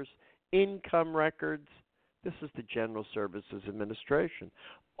numbers, income records. This is the General Services Administration.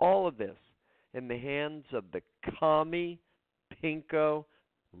 All of this in the hands of the commie, pinko,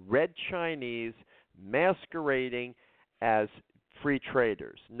 red Chinese masquerading as free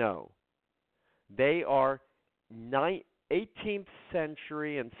traders. No. They are 18th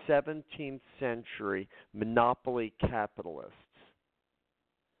century and 17th century monopoly capitalists,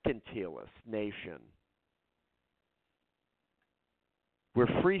 mercantilist nation, where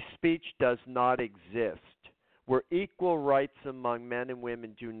free speech does not exist, where equal rights among men and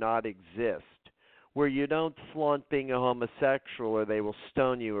women do not exist, where you don't flaunt being a homosexual or they will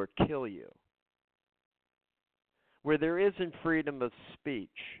stone you or kill you, where there isn't freedom of speech,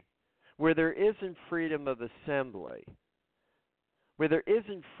 where there isn't freedom of assembly, where there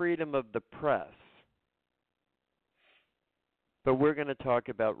isn't freedom of the press. But we're going to talk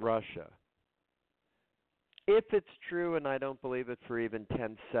about Russia. If it's true, and I don't believe it for even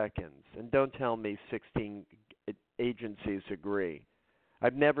 10 seconds, and don't tell me 16 agencies agree.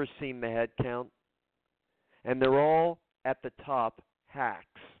 I've never seen the head count, and they're all at the top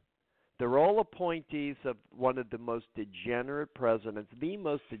hacks. They're all appointees of one of the most degenerate presidents, the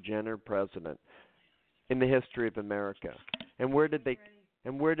most degenerate president in the history of America. And where did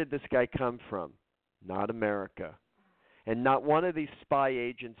this guy come from? Not America. And not one of these spy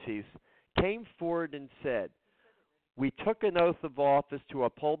agencies came forward and said, we took an oath of office to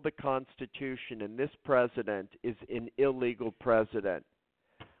uphold the Constitution, and this president is an illegal president.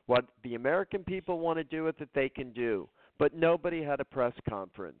 What the American people want to do with it, they can do. But nobody had a press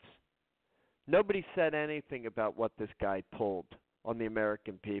conference. Nobody said anything about what this guy pulled on the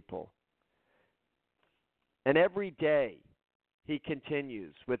American people. And every day he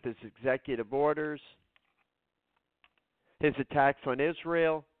continues with his executive orders, his attacks on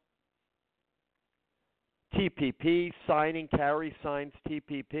Israel, TPP, signing, Kerry signs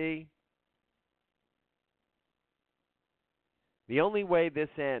TPP. The only way this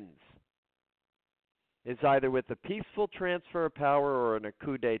ends is either with a peaceful transfer of power or in a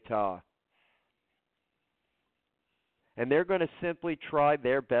coup d'etat. And they're going to simply try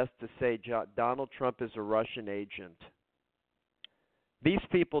their best to say Donald Trump is a Russian agent. These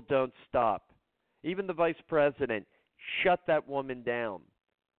people don't stop. Even the vice president shut that woman down.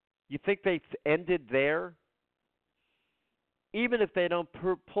 You think they've ended there? Even if they don't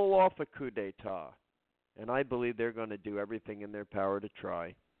pull off a coup d'etat. And I believe they're going to do everything in their power to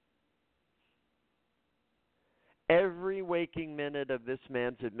try. Every waking minute of this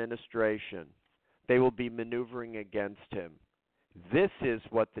man's administration, they will be maneuvering against him. This is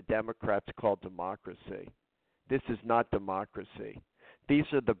what the Democrats call democracy. This is not democracy. These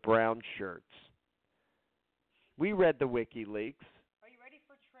are the brown shirts. We read the WikiLeaks. Are you ready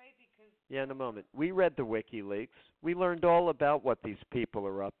for Trey? Because yeah, in a moment. We read the WikiLeaks. We learned all about what these people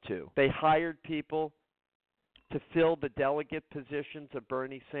are up to. They hired people to fill the delegate positions of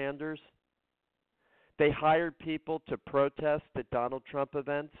Bernie Sanders. They hired people to protest at Donald Trump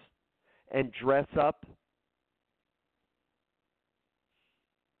events and dress up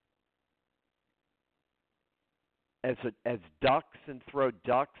as ducks and throw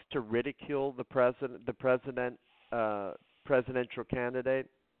ducks to ridicule the presidential candidate.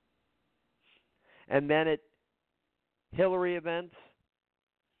 And then at Hillary events,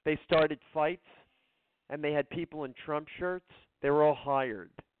 they started fights, and they had people in Trump shirts. They were all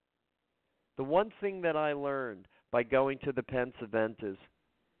hired. The one thing that I learned by going to the Pence event is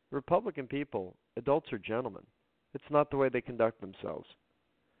Republican people, adults are gentlemen. It's not the way they conduct themselves.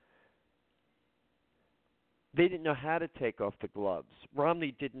 They didn't know how to take off the gloves.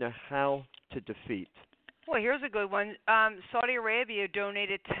 Romney didn't know how to defeat. Well, here's a good one. Saudi Arabia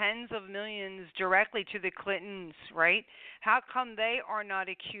donated tens of millions directly to the Clintons, right? How come they are not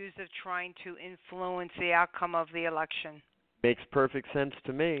accused of trying to influence the outcome of the election? Makes perfect sense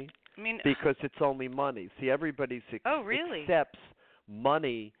to me. I mean, because it's only money. See, everybody really? accepts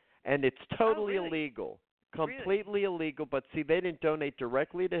money, and it's totally really? illegal, completely illegal. But see, they didn't donate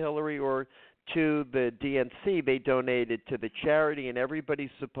directly to Hillary or to the DNC. They donated to the charity, and everybody's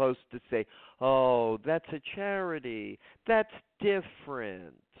supposed to say, "Oh, that's a charity. That's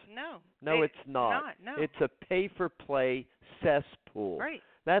different." No, it's not. No. It's a pay-for-play cesspool. Right.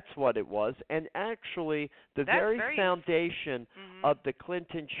 That's what it was. And actually, the very foundation of the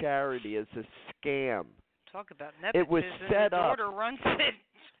Clinton charity is a scam. Talk about nepotism. It was set up. The daughter runs it.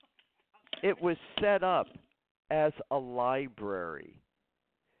 It was set up as a library.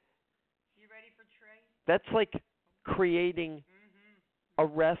 You ready for Trey? That's like creating a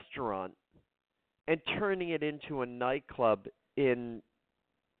restaurant and turning it into a nightclub in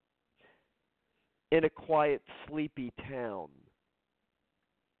a quiet, sleepy town.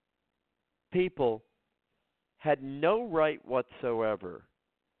 People had no right whatsoever.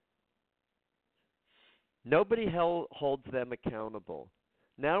 Nobody holds them accountable.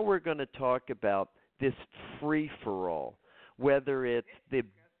 Now we're going to talk about this free-for-all, whether it's the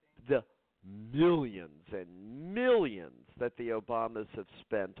millions and millions that the Obamas have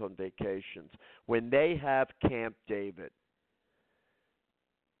spent on vacations when they have Camp David.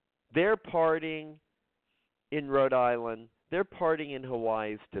 Their partying in Rhode Island, their partying in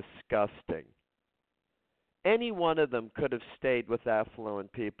Hawaii is disgusting. Any one of them could have stayed with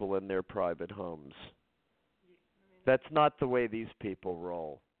affluent people in their private homes. That's not the way these people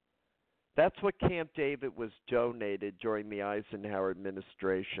roll. That's what Camp David was donated during the Eisenhower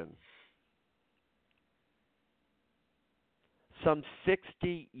administration. Some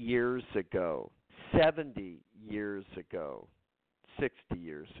 60 years ago, 70 years ago, 60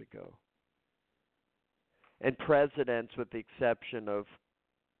 years ago. And presidents, with the exception of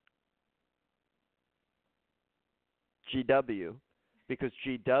GW because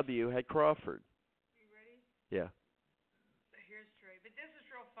GW had Crawford. You ready? Yeah. Here's Trey. But this is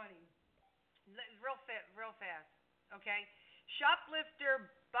real funny. Real fast. Okay?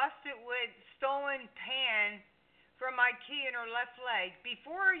 Shoplifter busted with stolen pan from IKEA in her left leg.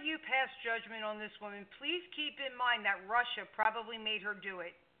 Before you pass judgment on this woman, please keep in mind that Russia probably made her do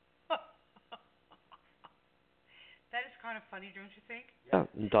it. That is kind of funny, don't you think? Yeah,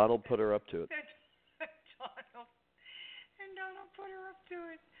 and Donald put her up to it. Donald put her up to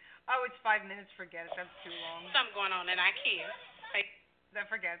it. Oh, it's 5 minutes. Forget it. That's too long. Something going on at IKEA.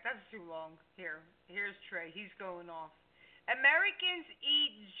 Forget it. That's too long. Here's Trey. He's going off. Americans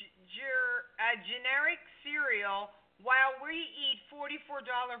eat generic cereal while we eat $44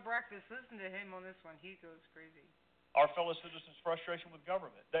 breakfast. Listen to him on this one. He goes crazy. Our fellow citizens' frustration with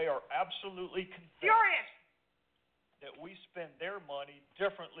government. They are absolutely furious that we spend their money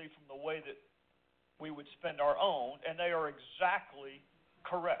differently from the way that we would spend our own, and they are exactly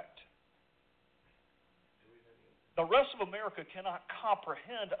correct. The rest of America cannot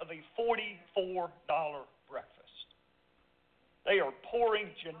comprehend of a $44 breakfast. They are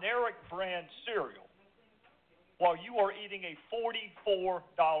pouring generic brand cereal while you are eating a $44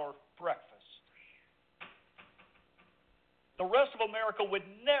 breakfast. The rest of America would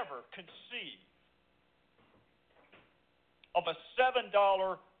never conceive of a $7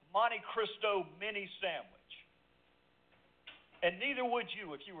 Monte Cristo mini sandwich. And neither would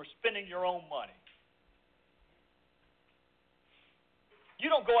you if you were spending your own money.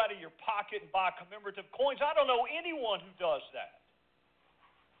 You don't go out of your pocket and buy commemorative coins. I don't know anyone who does that.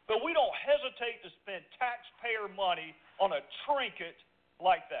 But we don't hesitate to spend taxpayer money on a trinket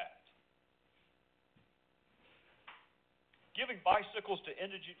like that. Giving bicycles to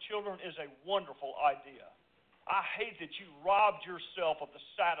indigent children is a wonderful idea. I hate that you robbed yourself of the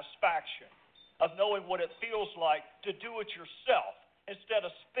satisfaction of knowing what it feels like to do it yourself instead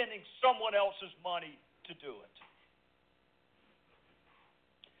of spending someone else's money to do it.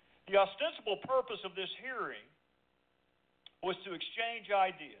 The ostensible purpose of this hearing was to exchange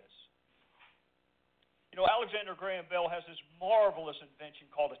ideas. You know, Alexander Graham Bell has this marvelous invention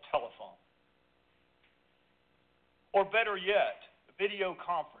called a telephone. Or better yet, video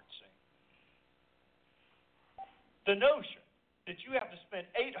conferencing. The notion that you have to spend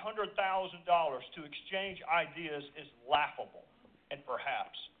 $800,000 to exchange ideas is laughable and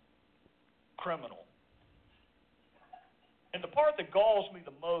perhaps criminal. And the part that galls me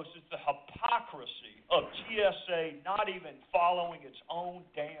the most is the hypocrisy of GSA not even following its own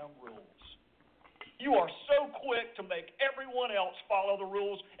damn rules. You are so quick to make everyone else follow the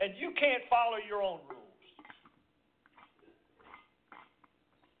rules, and you can't follow your own rules.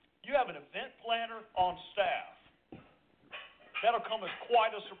 You have an event planner on staff. That'll come as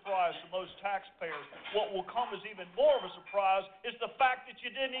quite a surprise to most taxpayers. What will come as even more of a surprise is the fact that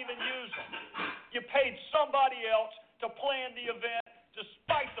you didn't even use them. You paid somebody else to plan the event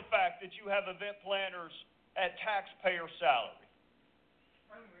despite the fact that you have event planners at taxpayer salary.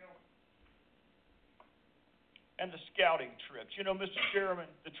 Unreal. And the scouting trips. You know, Mr. Chairman,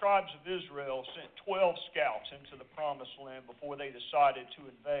 the tribes of Israel sent 12 scouts into the Promised Land before they decided to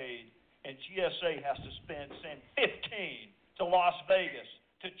invade, and GSA has to send 15 to Las Vegas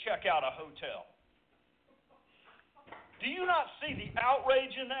to check out a hotel. Do you not see the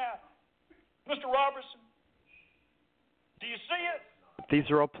outrage in that? Mr. Robertson, do you see it? These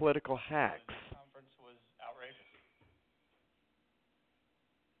are all political hacks. The conference was outrageous.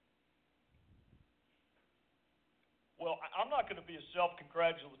 Well, I'm not going to be as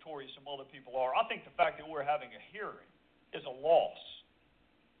self-congratulatory as some other people are. I think the fact that we're having a hearing is a loss.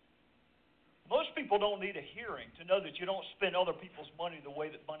 Most people don't need a hearing to know that you don't spend other people's money the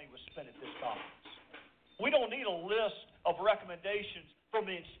way that money was spent at this conference. We don't need a list of recommendations from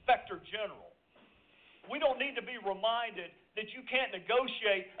the Inspector General. We don't need to be reminded that you can't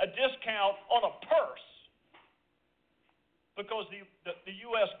negotiate a discount on a purse because the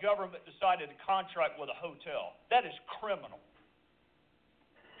U.S. government decided to contract with a hotel. That is criminal.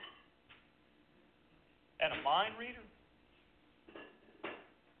 And a mind reader?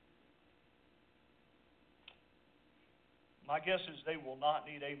 My guess is they will not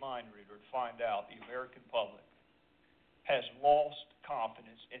need a mind reader to find out the American public has lost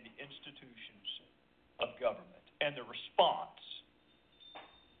confidence in the institutions of government. And the response,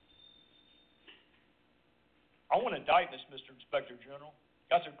 I want to indict this, Mr. Inspector General.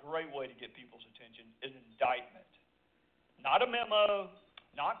 That's a great way to get people's attention, an indictment. Not a memo,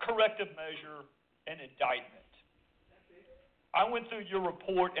 not corrective measure, an indictment. I went through your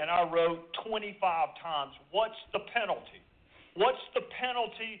report and I wrote 25 times, what's the penalty? What's the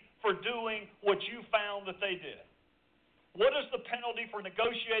penalty for doing what you found that they did? What is the penalty for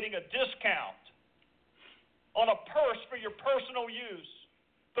negotiating a discount on a purse for your personal use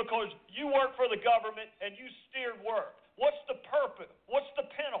because you work for the government and you steered work? What's the purpose? What's the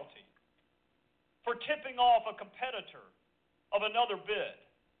penalty for tipping off a competitor of another bid?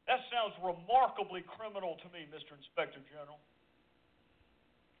 That sounds remarkably criminal to me, Mr. Inspector General.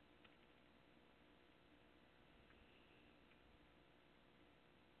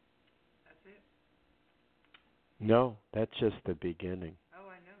 That's it. No, that's just the beginning. Oh,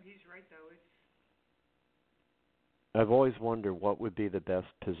 I know. He's right, though. I've always wondered what would be the best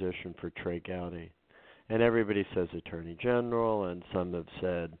position for Trey Gowdy. And everybody says Attorney General, and some have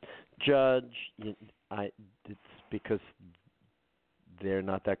said Judge. It's because they're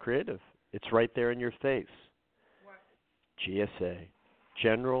not that creative. It's right there in your face. What? GSA,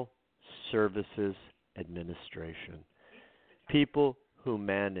 General Services Administration. People who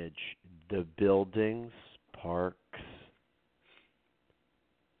manage the buildings, parks,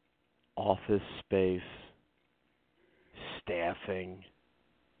 office space, staffing.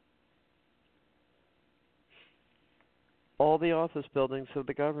 All the office buildings of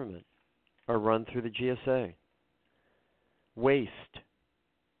the government are run through the GSA. Waste.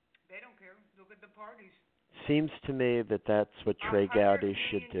 They don't care. Look at the parties. Seems to me that that's what Trey Gowdy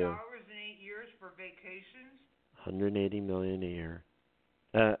should do. $100 million in 8 years for vacations? $180 million a year.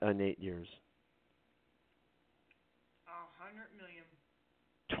 In 8 years. $100 million.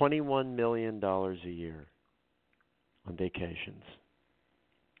 $21 million a year on vacations.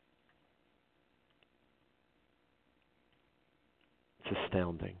 It's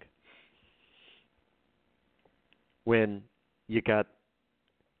astounding. When you got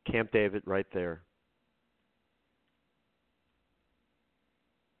Camp David right there.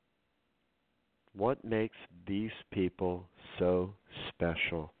 What makes these people so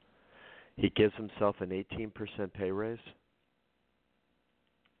special? He gives himself an 18% pay raise.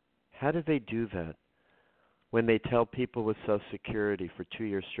 How do they do that when they tell people with Social Security for 2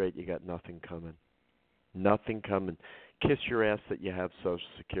 years straight you got nothing coming? Nothing coming. Kiss your ass that you have Social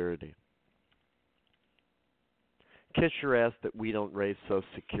Security. Kiss your ass that we don't raise Social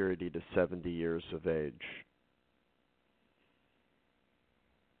Security to 70 years of age.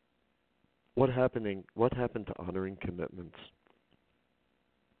 What happened to honoring commitments?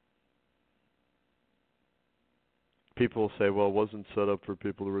 People say, well, it wasn't set up for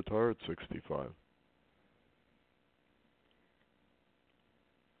people to retire at 65.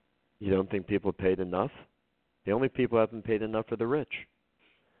 You don't think people paid enough? The only people who haven't paid enough are the rich.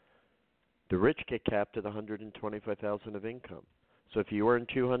 The rich get capped at $125,000 of income. So if you earn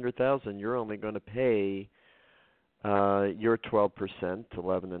 $200,000, you're only going to pay your 12%,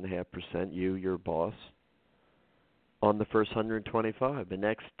 11.5%, your boss, on the first 125. The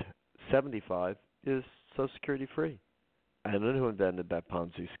next 75 is Social Security free. I don't know who invented that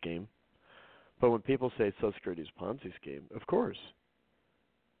Ponzi scheme. But when people say Social Security is a Ponzi scheme, of course.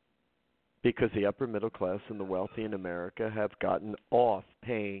 Because the upper middle class and the wealthy in America have gotten off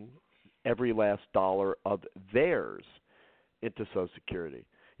paying every last dollar of theirs into Social Security.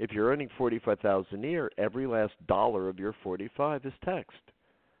 If you're earning $45,000 a year, every last dollar of your 45 is taxed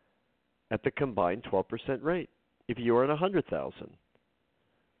at the combined 12% rate. If you earn $100,000,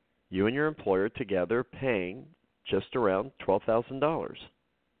 you and your employer together paying just around $12,000.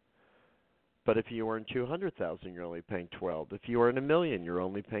 But if you earn $200,000, you're only paying $12,000. If you earn $1 million, you're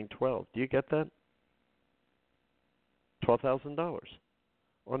only paying $12,000. Do you get that? $12,000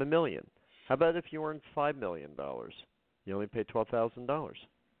 on $1 million. How about if you earn $5 million? You only pay $12,000.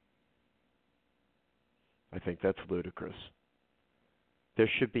 I think that's ludicrous. There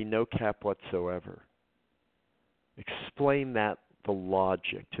should be no cap whatsoever. Explain that, the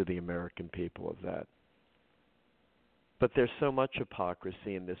logic to the American people of that. But there's so much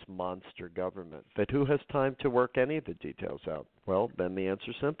hypocrisy in this monster government that who has time to work any of the details out? Well, then the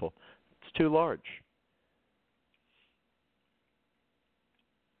answer's simple. It's too large.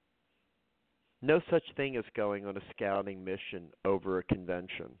 No such thing as going on a scouting mission over a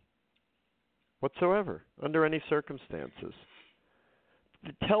convention whatsoever, under any circumstances.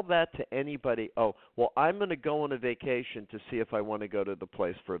 Tell that to anybody, oh, well, I'm going to go on a vacation to see if I want to go to the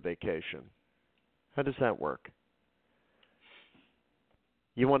place for a vacation. How does that work?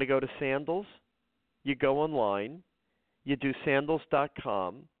 You want to go to Sandals? You go online, you do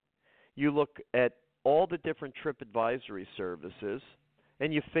sandals.com, you look at all the different trip advisory services,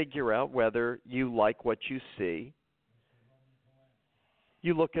 and you figure out whether you like what you see.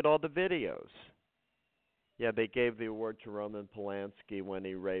 You look at all the videos. Yeah, they gave the award to Roman Polanski when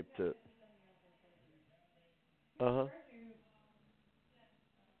he raped it.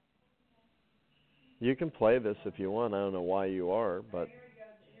 You can play this if you want. I don't know why you are, but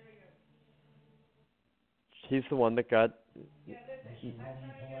he's the one that got.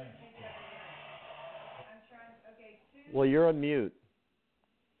 Well, you're on mute.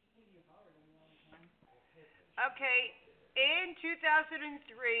 Okay, in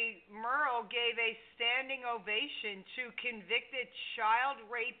 2003, Merle gave a standing ovation to convicted child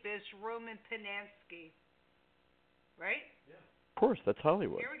rapist Roman Polanski. Right? Of course, that's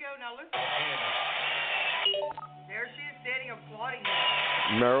Hollywood. Here we go. Now listen. There she is standing applauding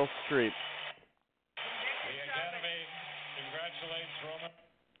him. Meryl Streep. The Academy congratulates Roman.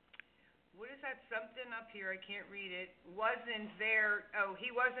 What is that something up here? I can't read it. Wasn't there? Oh,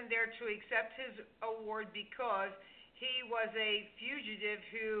 he wasn't there to accept his award because he was a fugitive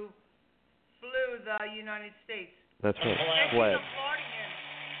who flew the United States. That's right. And Fled. she's applauding him.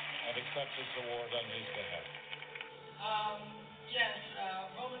 And accepts this award on his behalf. Yes,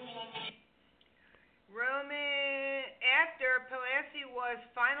 Roman Polanski. After Polanski was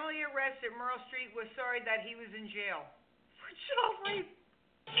finally arrested, Meryl Streep was sorry that he was in jail for child rape.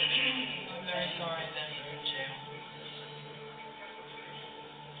 I'm very sorry that you're in jail.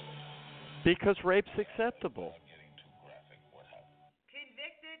 Because rape's acceptable.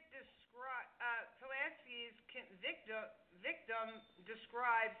 Polanski's victim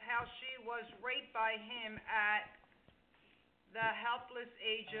describes how she was raped by him at the helpless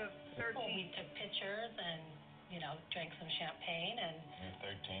age of 13. Well, we took pictures and, drank some champagne and...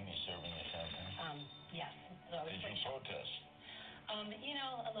 You're 13, you're serving the champagne? Yes. So Did you protest?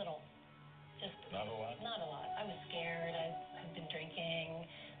 A little. Just not a lot? Not a lot. I was scared. I've been drinking.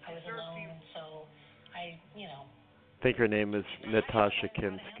 I was alone, so I think her name is Natasha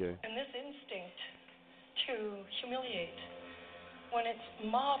Kinski. And this instinct to humiliate, when it's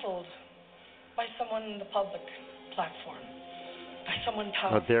modeled by someone in the public platform, by someone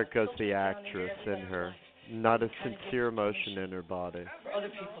powerful. Oh, there goes the actress in her. Not a sincere emotion in her body. For other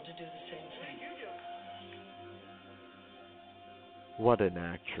people to do the same thing. What an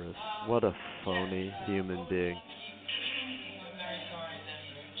actress. What a phony human being. I'm very sorry that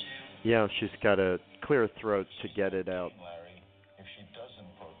you're in jail. Yeah, she's got a clear throat to get it out. Larry, if she doesn't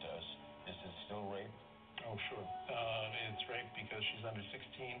protest, is it still rape? Oh, sure. It's rape because she's under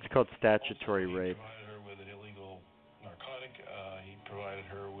 16. It's called statutory Also, rape. He provided her with an illegal narcotic. He provided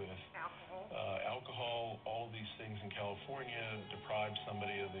her with alcohol. All of these things in California deprive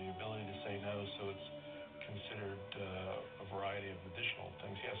somebody of the ability to say no, so it's considered a variety of additional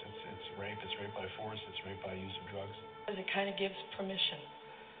things. Yes, it's rape. It's rape by force. It's rape by use of drugs. Because it kind of gives permission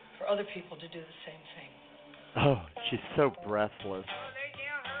for other people to do the same thing. Oh, she's so breathless. Oh, they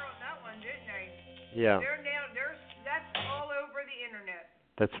nailed her on that one, didn't they? Yeah. That's all over the internet.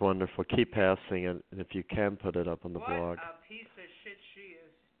 That's wonderful. Keep passing it, and if you can, put it up on the blog. What a piece of shit she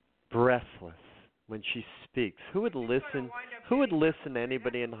is. Breathless when she speaks. Who would listen? Who would listen to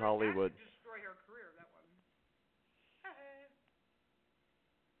anybody in Hollywood? Destroy her career, that one.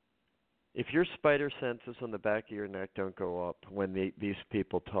 If your spider senses on the back of your neck don't go up when these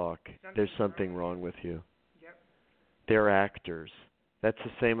people talk, there's something wrong with you. Yep. They're actors. That's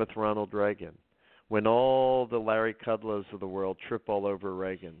the same with Ronald Reagan. When all the Larry Kudlows of the world trip all over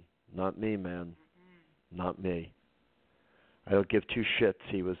Reagan, not me, man. Not me. I don't give two shits.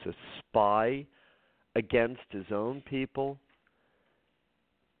 He was a spy against his own people.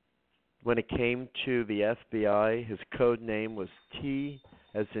 When it came to the FBI, his code name was T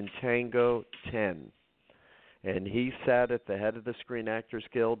as in Tango 10. And he sat at the head of the Screen Actors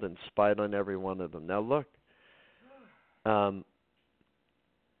Guild and spied on every one of them. Now look,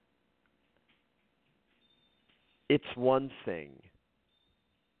 it's one thing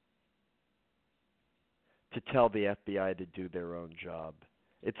to tell the FBI to do their own job.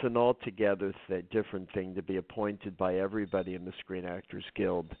 It's an altogether different thing to be appointed by everybody in the Screen Actors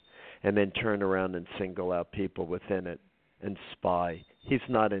Guild and then turn around and single out people within it and spy. He's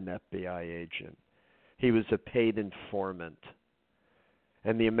not an FBI agent. He was a paid informant.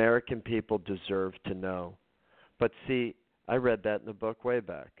 And the American people deserve to know. But see, I read that in the book way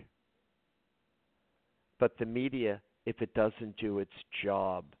back. But the media, if it doesn't do its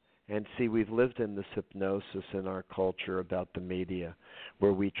job, and see, we've lived in this hypnosis in our culture about the media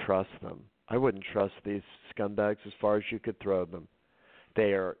where we trust them. I wouldn't trust these scumbags as far as you could throw them.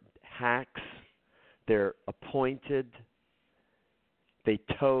 They are hacks. They're appointed. They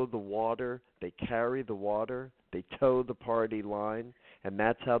tow the water. They carry the water. They tow the party line. And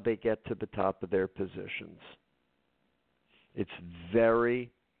that's how they get to the top of their positions. It's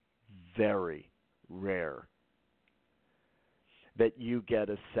very, very rare that you get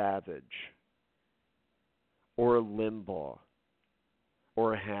a Savage or a Limbaugh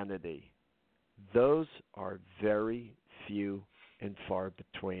or a Hannity Those are very few and far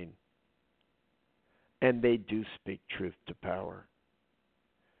between. And they do speak truth to power.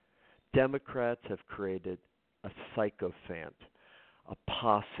 Democrats have created a sycophant, a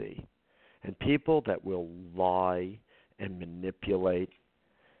posse, and people that will lie and manipulate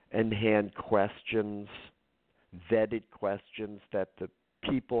and hand questions, vetted questions that the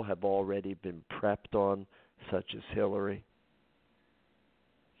people have already been prepped on, such as Hillary.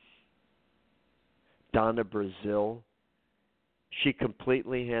 Donna Brazile, she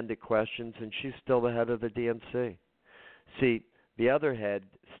completely handed questions, and she's still the head of the DNC. See, the other head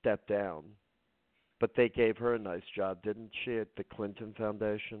stepped down, but they gave her a nice job, didn't she, at the Clinton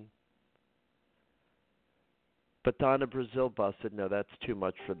Foundation? But Donna Brazile busted, no, that's too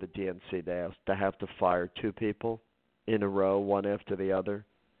much for the DNC to have to fire two people in a row, one after the other.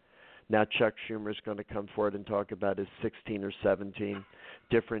 Now Chuck Schumer's going to come forward and talk about his 16 or 17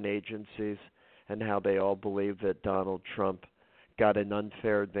 different agencies and how they all believe that Donald Trump got an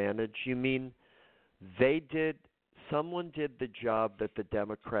unfair advantage. You mean someone did the job that the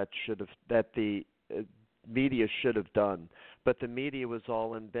Democrats that the media should have done, but the media was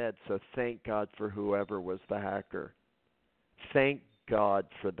all in bed, so thank God for whoever was the hacker. Thank God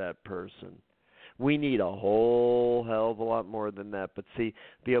for that person. We need a whole hell of a lot more than that. But see,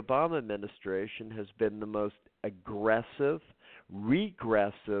 the Obama administration has been the most aggressive,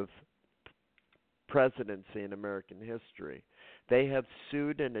 regressive presidency in American history. They have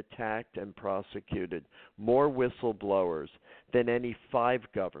sued and attacked and prosecuted more whistleblowers than any 5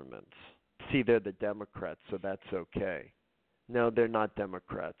 governments. See, they're the Democrats, so that's okay. No, they're not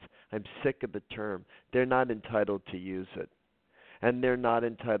Democrats. I'm sick of the term. They're not entitled to use it. And they're not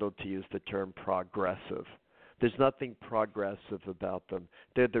entitled to use the term progressive. There's nothing progressive about them.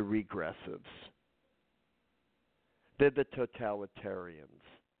 They're the regressives. They're the totalitarians.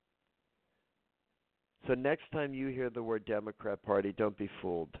 So next time you hear the word Democrat Party, don't be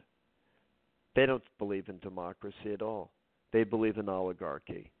fooled. They don't believe in democracy at all. They believe in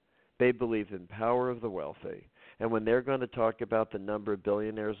oligarchy. They believe in power of the wealthy. And when they're going to talk about the number of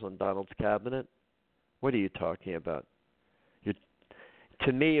billionaires on Donald's cabinet, what are you talking about?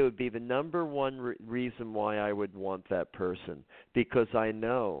 To me, it would be the number one reason why I would want that person, because I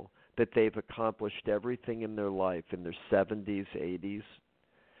know that they've accomplished everything in their life in their 70s, 80s,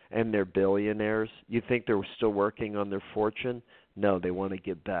 and they're billionaires. You think they're still working on their fortune? No, they want to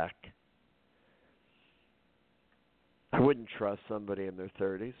give back. I wouldn't trust somebody in their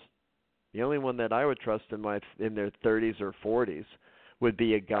 30s. The only one that I would trust in their 30s or 40s would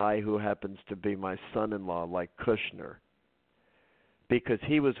be a guy who happens to be my son-in-law, like Kushner, because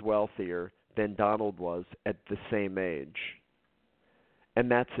he was wealthier than Donald was at the same age. And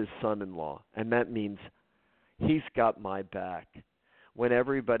that's his son-in-law. And that means he's got my back when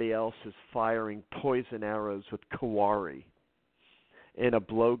everybody else is firing poison arrows with Kawari in a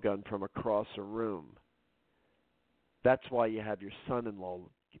blowgun from across a room. That's why you have your son-in-law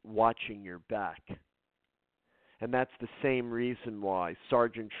watching your back. And that's the same reason why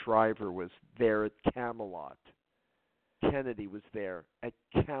Sergeant Shriver was there at Camelot. Kennedy was there at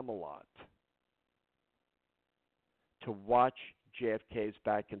Camelot to watch JFK's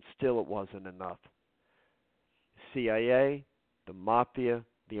back, and still it wasn't enough. CIA, the Mafia,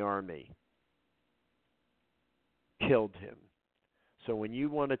 the Army killed him. So when you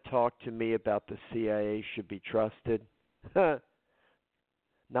want to talk to me about the CIA should be trusted,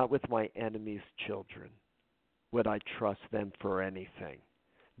 not with my enemy's children would I trust them for anything.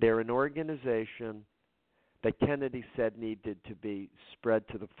 They're an organization that Kennedy said needed to be spread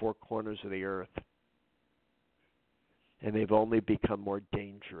to the 4 corners of the earth. And they've only become more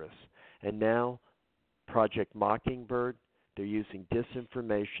dangerous. And now, Project Mockingbird, they're using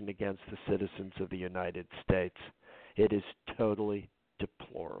disinformation against the citizens of the United States. It is totally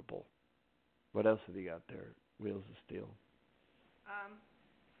deplorable. What else have you got there? Wheels of Steel.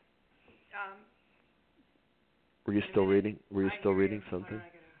 Were you still reading? Were you still reading something?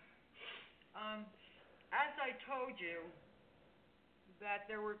 As I told you, that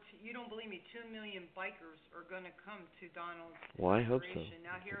there were, you don't believe me, 2 million bikers are going to come to Donald's Well, I hope so.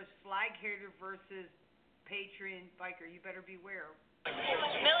 Now here's flag hater versus patriot biker. You better beware.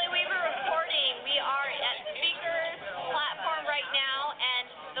 Millie Weaver reporting. We are at Speaker's platform right now,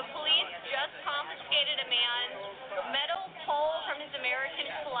 and the police just confiscated a man's metal pole from his American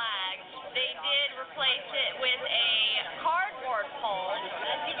flag. They did replace it with a cardboard pole.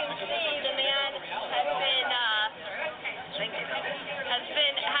 As you can see, the man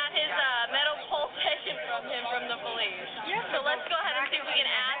had his metal pole taken from him from the police. So let's go ahead and see if we can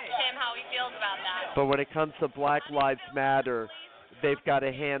ask him how he feels about that. But when it comes to Black Lives Matter, they've got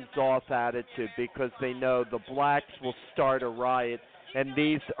a hands-off attitude because they know the blacks will start a riot, and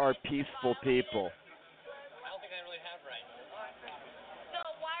these are peaceful people. So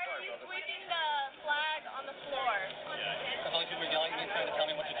why are you sweeping the flag on the floor? All these people are yelling at me, trying to tell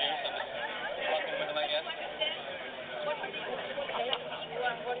me what to do, so I'm just fucking with them, I guess.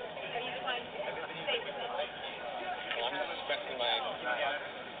 Well, I'm just expressing my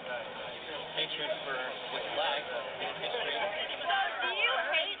hatred for this flag, its history. So do you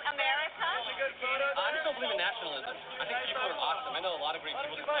hate America? I just don't believe in nationalism. I think people are awesome. I know a lot of great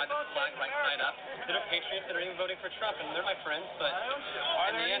people that fly this flag right side up, that are patriots, that are even voting for Trump, and they're my friends, but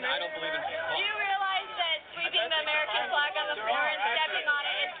in the end, I don't believe in Do you realize that sweeping the American flag on the floor and stepping on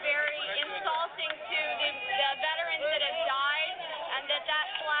it is very insulting to the veterans that have died, and that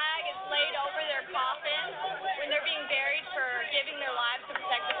flag is laid over their coffins when they're being buried for giving their lives to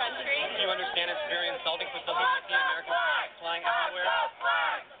protect the country? Do you understand it's very insulting for some people to see American flags flying everywhere?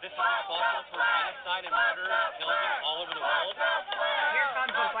 This is responsible for genocide and murder and pillaging all over the world. Here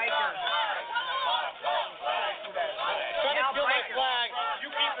comes the biker. Trying to steal my flag. You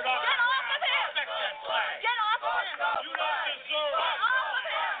keep it up. Get off of him! Respect that flag. Get off of him! You don't deserve it. Get off of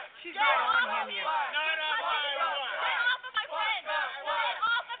him! She's not on him yet. Not on my watch. Get off of my friend! Get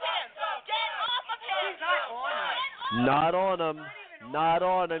off of him! Get off of him! She's not on him. Not on him. Not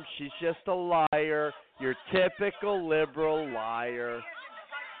on him. She's just a liar. Your typical liberal liar.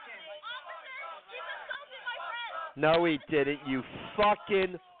 No, he didn't. You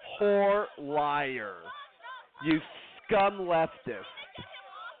fucking whore liar. You scum leftist.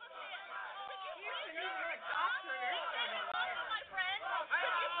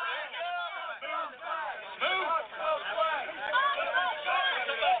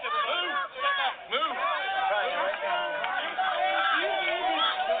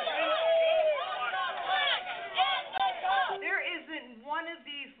 There isn't one of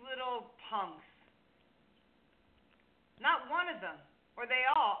these little punks, not one of them, or they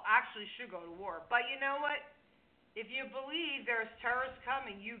all actually should go to war. But you know what? If you believe there's terrorists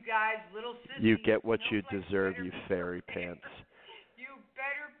coming, you guys, little sissies, You get what you deserve, you fairy pants. You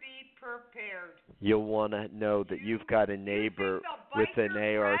better be prepared. You'll want to know that you've got a neighbor with an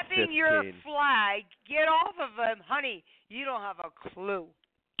Grabbing your AR-15. flag, get off of him, honey. You don't have a clue.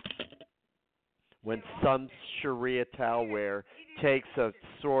 When some Sharia wearer takes a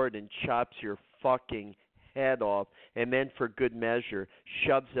sword and chops your fucking head off, and then for good measure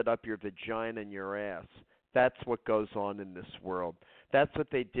shoves it up your vagina and your ass. That's what goes on in this world. That's what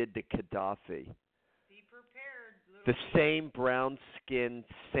they did to Gaddafi. Be prepared. The same brown-skinned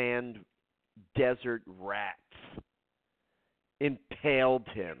sand desert rats impaled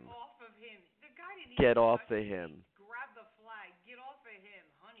him. Get off of him. The guy didn't Get even off touch of me. him. Grab the flag. Get off of him,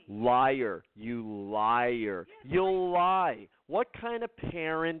 honey. Liar. You liar. You'll lie. What kind of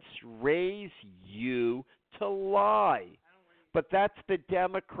parents raise you to lie? But that's the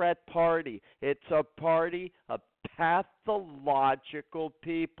Democrat Party. It's a party of pathological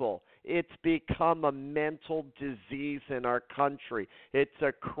people. It's become a mental disease in our country. It's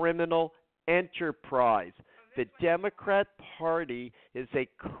a criminal enterprise. The Democrat Party is a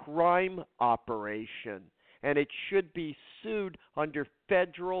crime operation, and it should be sued under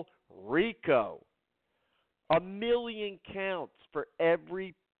federal RICO. 1 million counts for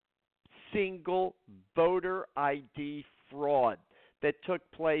every single voter ID fraud that took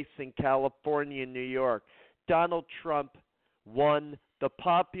place in California and New York. Donald Trump won the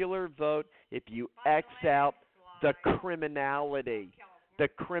popular vote if you X out the criminality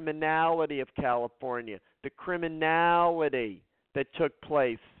of California, the criminality that took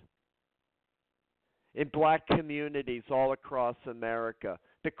place in black communities all across America,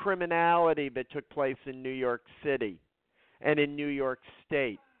 the criminality that took place in New York City and in New York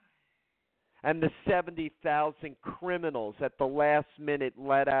State, and the 70,000 criminals at the last minute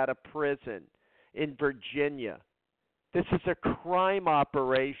let out of prison in Virginia. This is a crime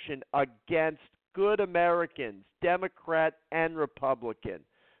operation against good Americans, Democrat and Republican.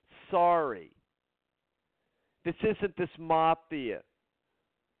 Sorry. This isn't this mafia.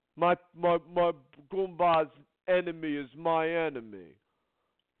 My Goomba's enemy is my enemy.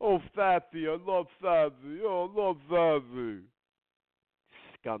 Oh, Faffy, I love Faffy. Oh, I love Faffy.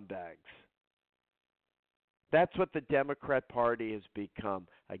 Scumbags. That's what the Democrat Party has become,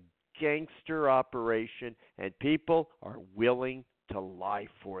 a gangster operation, and people are willing to lie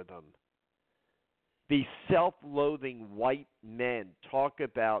for them. These self-loathing white men talk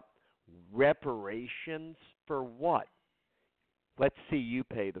about reparations for what? Let's see you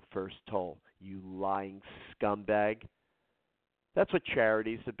pay the first toll, you lying scumbag. That's what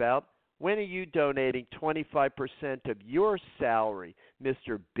charity's about. When are you donating 25% of your salary,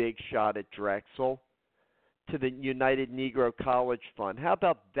 Mr. Big Shot at Drexel, to the United Negro College Fund? How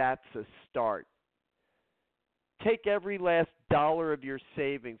about that's a start? Take every last dollar of your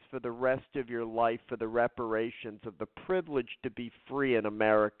savings for the rest of your life for the reparations of the privilege to be free in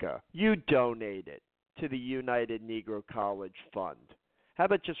America. You donate it to the United Negro College Fund. How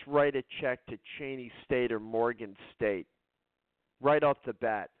about just write a check to Cheney State or Morgan State? Right off the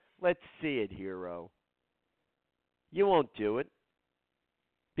bat. Let's see it, hero. You won't do it.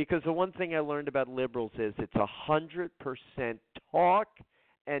 Because the one thing I learned about liberals is it's 100% talk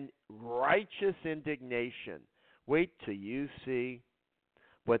and righteous indignation. Wait till you see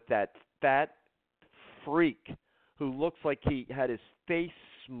what that fat freak who looks like he had his face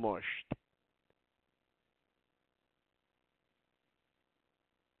smushed.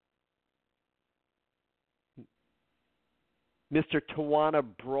 Mr. Tawana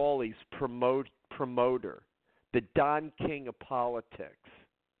Brawley's promoter, the Don King of politics.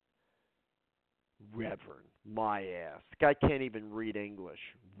 Reverend, my ass. The guy can't even read English.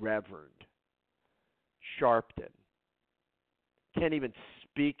 Reverend. Sharpton. Can't even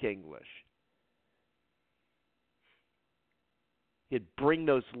speak English. He'd bring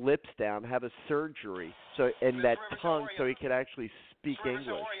those lips down, have a surgery, and that tongue so he could actually speak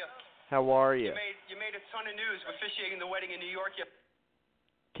English. How are you? You made a ton of news officiating the wedding in New York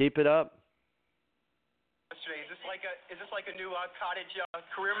Keep it up. yesterday. Is this like a new cottage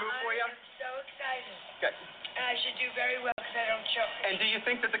career move for you? I'm so excited. Okay. And I should do very well because I don't choke. And do you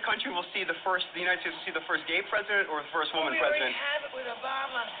think that the country will see the United States will see the first gay president or the first woman we president? We already have it with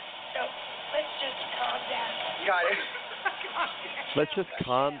Obama. So let's just calm down. Got it. Let's just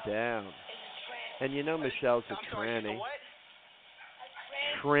calm down. And you know Michelle's a tranny.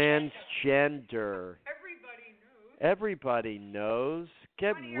 Transgender. Everybody knows.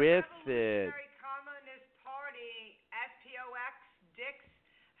 Get with it. Communist Party, SPOX, Dix,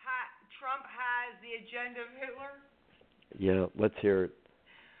 Trump has the agenda of Hitler? Yeah, let's hear it.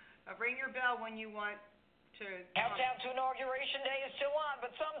 Ring your bell when you want to. Countdown to Inauguration Day is still on,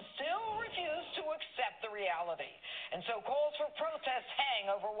 but some still refuse to accept the reality. And so calls for protests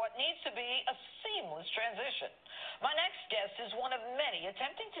hang over what needs to be a seamless transition. My next guest is one of many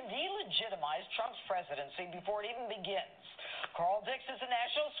attempting to delegitimize Trump's presidency before it even begins. Carl Dix is the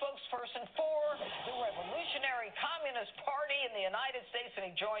national spokesperson for the Revolutionary Communist Party in the United States, and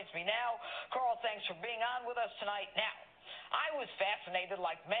he joins me now. Carl, thanks for being on with us tonight. Now, I was fascinated,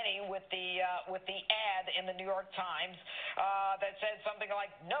 like many, with the ad in the New York Times that said something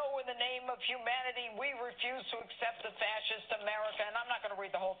like, "No, in the name of humanity, we refuse to accept the fascist America." And I'm not going to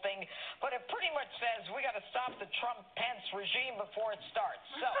read the whole thing, but it pretty much says we got to stop the Trump-Pence regime before it starts.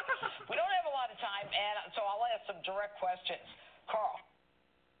 So we don't have a lot of time, and so I'll ask some direct questions. Carl,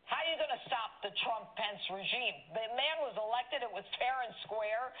 how are you going to stop the Trump-Pence regime? The man was elected. It was fair and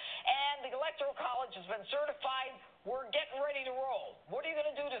square, and the Electoral College has been certified. We're getting ready to roll. What are you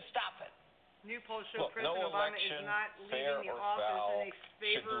going to do to stop it? New polls show President Obama is not leaving the office in a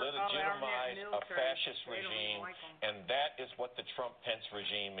favor of our military. A fascist regime, and that is what the Trump-Pence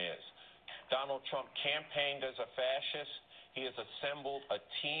regime is. Donald Trump campaigned as a fascist. He has assembled a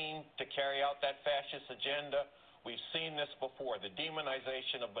team to carry out that fascist agenda. We've seen this before, the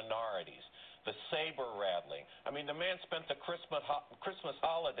demonization of minorities, the saber rattling. I mean, the man spent the Christmas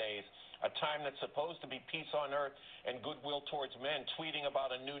holidays, a time that's supposed to be peace on earth and goodwill towards men, tweeting about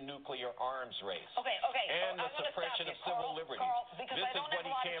a new nuclear arms race. Okay. And the suppression of civil liberties. Carl, because this I don't is what have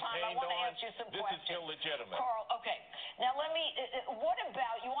a he lot of time. I campaigned want to on. ask you some This questions. is illegitimate. Carl, okay. Now let me. What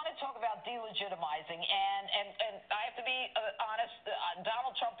about you? Want to talk about delegitimizing? And I have to be honest.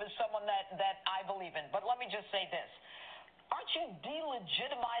 Donald Trump is someone that I believe in. But let me just say this. Aren't you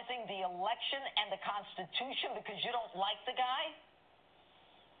delegitimizing the election and the Constitution because you don't like the guy?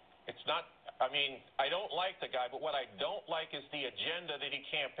 It's not, I mean, I don't like the guy, but what I don't like is the agenda that he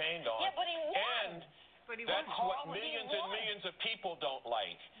campaigned on. Yeah, but he won. And that's what millions and millions of people don't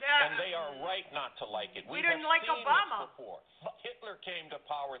like. And they are right not to like it. We didn't like Obama. This before. Hitler came to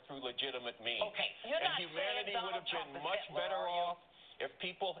power through legitimate means. Okay, you're not humanity saying would have Donald been Trump much is Hitler, better are you? off if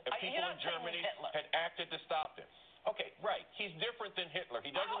people in Germany had acted to stop him. Okay, right. He's different than Hitler. He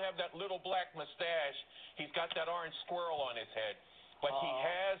doesn't have that little black mustache. He's got that orange squirrel on his head. But he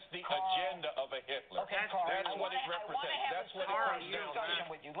has the agenda of a Hitler. Okay, Carl, that's what it represents. That's what it comes down discussion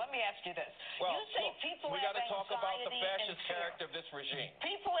to. with you. Let me ask you this. Well, you say look, people we have got to talk about the anxiety fascist and fear. character of this regime.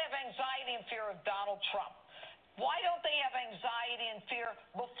 People have anxiety and fear of Donald Trump. Why don't they have anxiety and fear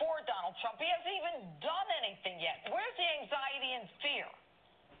before Donald Trump? He hasn't even done anything yet. Where's the anxiety and fear?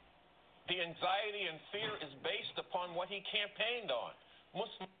 The anxiety and fear is based upon what he campaigned on.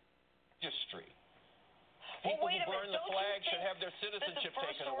 your street. Well, People wait who a burn minute. the flag should have their citizenship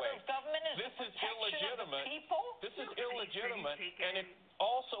taken away. This is illegitimate. This is illegitimate, and it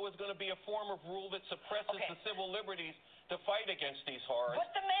also is going to be a form of rule that suppresses the civil liberties to fight against these horrors. But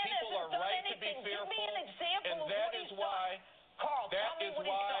the man People are hasn't done right anything. to be fearful, Give me an example and of that what is he's why. done. Carl, that tell me is what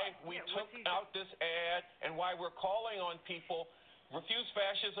why he's done. we took out this ad, and why we're calling on people.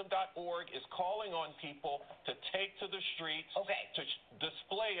 RefuseFascism.org is calling on people to take to the streets to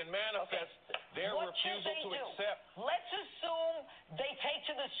display and manifest their what refusal should they to do? accept. Let's assume they take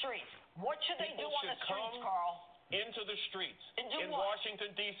to the streets. What should they do on the streets, Carl? Into the streets and do in what?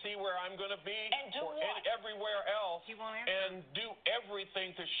 Washington, D.C., where I'm going to be, and do or what? everywhere else, and do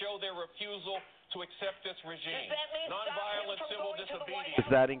everything to show their refusal to accept this regime. Does that mean nonviolent civil disobedience.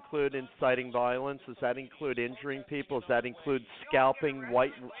 Does that include inciting violence? Does that include injuring people? Does that include scalping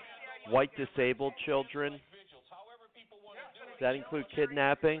white disabled children? Does that include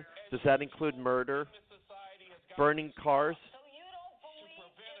kidnapping? Does that include murder? Burning cars?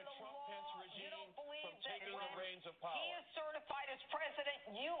 He is certified as president.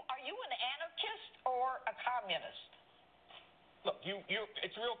 Are you an anarchist or a communist? Look,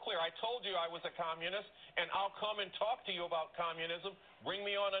 it's real clear. I told you I was a communist, and I'll come and talk to you about communism. Bring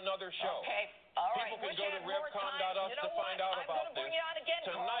me on another show. Okay, all right. People can go to revcom.us to find out about this.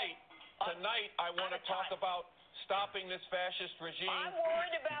 Tonight, I want to talk about stopping this fascist regime. I'm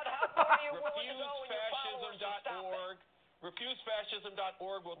worried about how far you're willing to go in your followers to stop it.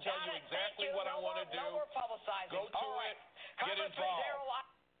 RefuseFascism.org will tell you exactly what I want to do. No more publicizing. Go to it. Get involved.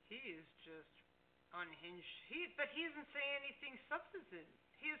 He is just unhinged. But he doesn't say anything substantive.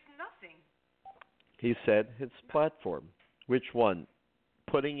 He has nothing. He said his platform. Which one?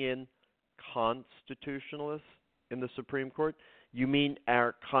 Putting in constitutionalists in the Supreme Court? You mean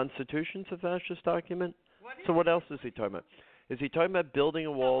our Constitution's a fascist document? So what else is he talking about? Is he talking about building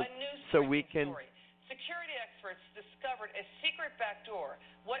a wall so we can... Security experts discovered a secret backdoor.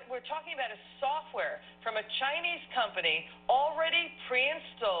 What we're talking about is software from a Chinese company already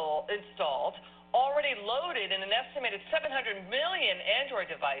pre-installed, already loaded in an estimated 700 million Android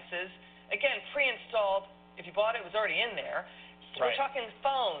devices. Again, pre-installed. If you bought it, it was already in there. So we're talking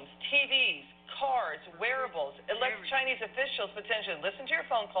phones, TVs, cars, wearables. It lets Chinese officials potentially listen to your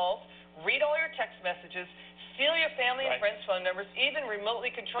phone calls, read all your text messages, steal your family and friends' phone numbers, even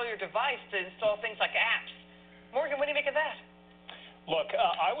remotely control your device to install things like apps. Morgan, what do you make of that? Look,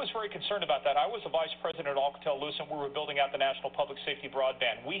 I was very concerned about that. I was the vice president at Alcatel-Lucent. We were building out the national public safety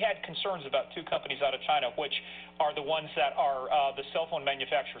broadband. We had concerns about two companies out of China, which are the ones that are the cell phone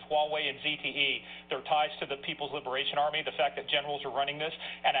manufacturers, Huawei and ZTE. Their ties to the People's Liberation Army, the fact that generals are running this,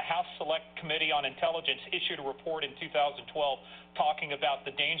 and a House Select Committee on Intelligence issued a report in 2012 talking about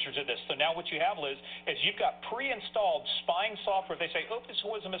the dangers of this. So now what you have, Liz, is you've got pre-installed spying software. They say, oh, this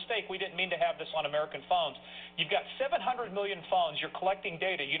was a mistake. We didn't mean to have this on American phones. You've got 700 million phones. You're collecting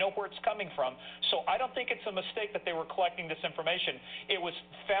data. You know where it's coming from. So I don't think it's a mistake that they were collecting this information. It was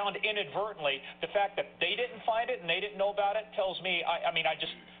found inadvertently. The fact that they didn't find it and they didn't know about it tells me, I mean, I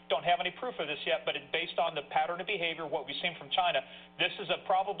just don't have any proof of this yet, but based on the pattern of behavior, what we've seen from China, this is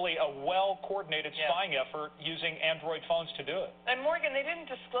probably a well-coordinated spying effort using Android phones to do it. And Morgan, they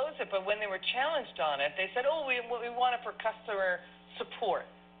didn't disclose it, but when they were challenged on it, they said, oh, we want it for customer support.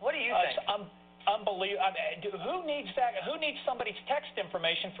 What do you think? Unbelievable. Who needs that? Who needs somebody's text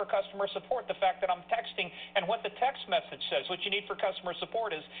information for customer support? The fact that I'm texting and what the text message says. What you need for customer support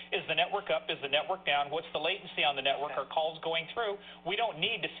is the network up? Is the network down? What's the latency on the network? Are calls going through? We don't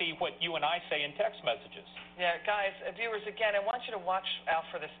need to see what you and I say in text messages. Yeah, guys, viewers, again, I want you to watch out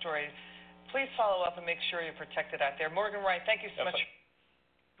for this story. Please follow up and make sure you're protected out there. Morgan Wright, thank you so much.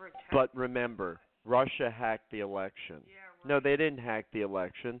 But remember, Russia hacked the election. No, they didn't hack the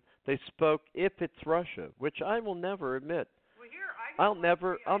election. They spoke if it's Russia, which I will never admit. I'll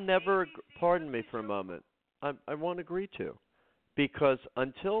never, pardon me for a moment. I won't agree to. Because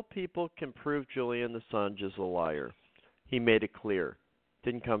until people can prove Julian Assange is a liar, he made it clear.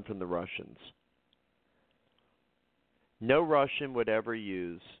 Didn't come from the Russians. No Russian would ever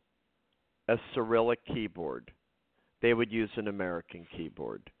use a Cyrillic keyboard. They would use an American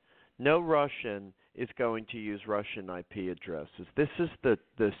keyboard. No Russian is going to use Russian IP addresses. This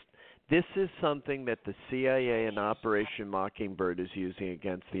is something that the CIA and Operation Mockingbird is using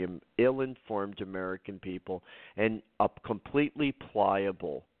against the ill-informed American people and a completely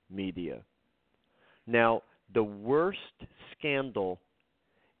pliable media. Now, the worst scandal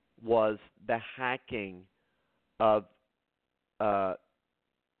was the hacking of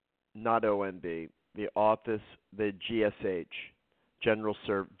not ONB, the office, the GSA, General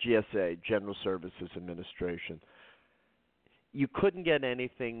Services Administration. You couldn't get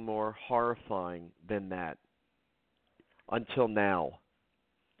anything more horrifying than that until now.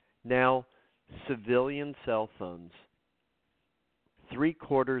 Now, civilian cell phones,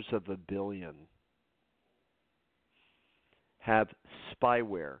 750 million, have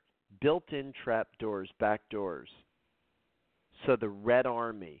spyware, built-in trapdoors, backdoors. So the Red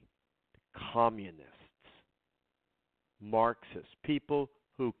Army, communists, Marxists, people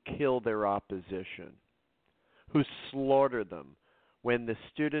who kill their opposition, who slaughter them when the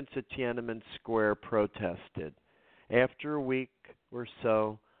students at Tiananmen Square protested. After a week or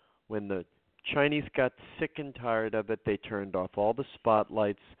so, when the Chinese got sick and tired of it, they turned off all the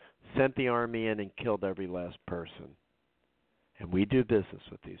spotlights, sent the army in, and killed every last person. And we do business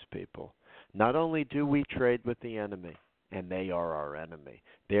with these people. Not only do we trade with the enemy, and they are our enemy,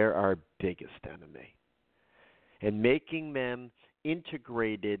 they're our biggest enemy. And making them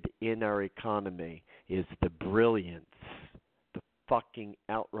integrated in our economy is the brilliance, the fucking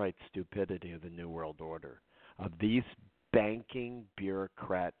outright stupidity of the New World Order, of these banking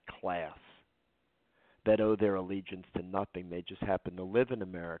bureaucrat class that owe their allegiance to nothing. They just happen to live in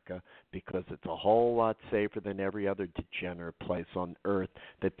America because it's a whole lot safer than every other degenerate place on earth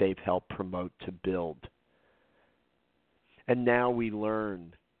that they've helped promote to build. And now we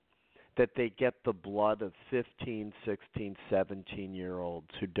learn that they get the blood of 15, 16, 17-year-olds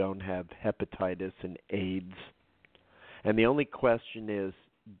who don't have hepatitis and AIDS. And the only question is,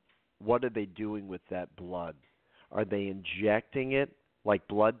 what are they doing with that blood? Are they injecting it like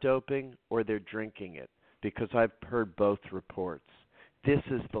blood doping, or they're drinking it? Because I've heard both reports. This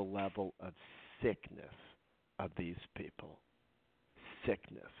is the level of sickness of these people.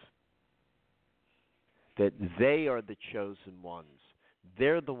 Sickness. That they are the chosen ones.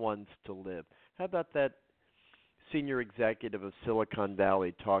 They're the ones to live. How about that senior executive of Silicon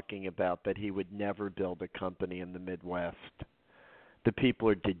Valley talking about that he would never build a company in the Midwest? The people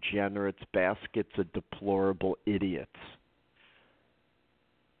are degenerates, baskets of deplorable idiots.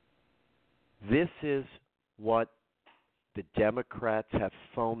 This is what the Democrats have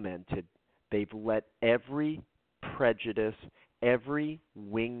fomented. They've let every prejudice, every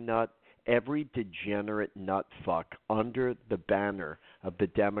wingnut, every degenerate nutfuck under the banner of the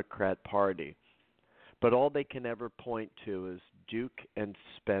Democrat Party. But all they can ever point to is Duke and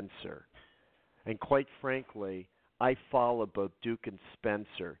Spencer. And quite frankly, I follow both Duke and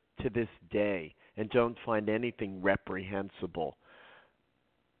Spencer to this day and don't find anything reprehensible.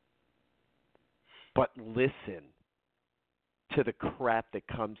 But listen to the crap that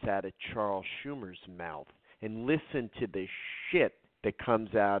comes out of Charles Schumer's mouth, and listen to the shit that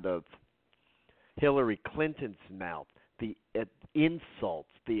comes out of Hillary Clinton's mouth, the insults,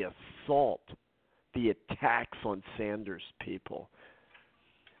 the assault, the attacks on Sanders people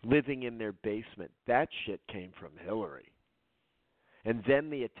living in their basement. That shit came from Hillary. And then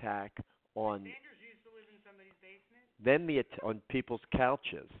the attack on Sanders used to live in somebody's basement? then the on people's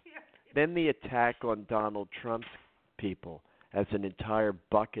couches. Yeah. Then the attack on Donald Trump's people as an entire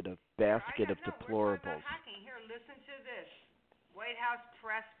basket of deplorables. We're talking about hacking. Here, listen to this. White House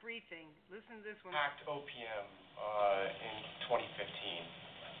press briefing. Listen to this one. Hacked OPM in 2015.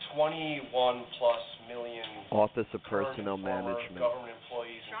 21+ million Office of current Personnel and former Management. government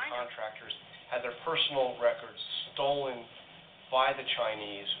employees and contractors had their personal records stolen by the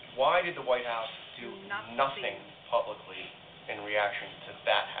Chinese. Why did the White House do nothing publicly in reaction to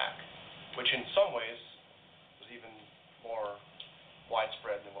that hack, which in some ways was even more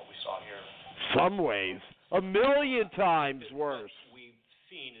widespread than what we saw here? Some ways. 1,000,000 times worse. What we've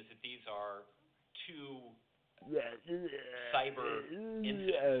seen is that these are two cyber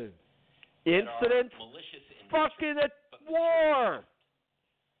incidents. Incidents? Malicious in fucking nature, at war!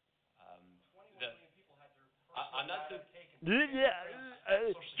 I'm not so...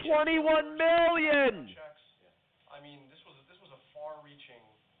 21 million! I mean, this was a far-reaching...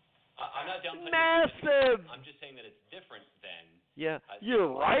 I'm not downplaying Massive! I'm just saying that it's different than... Yeah,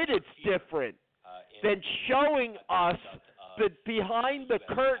 you're right, it's different than showing us that behind the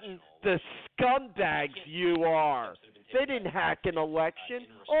curtain, the scumbags you are. They didn't hack an election.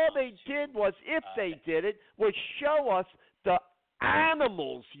 All they did was, if they did it, was show us the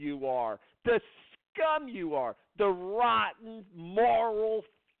animals you are, the scum you are, the rotten moral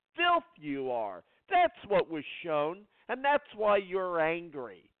filth you are. That's what was shown, and that's why you're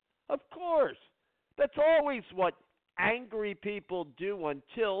angry. Of course. That's always what angry people do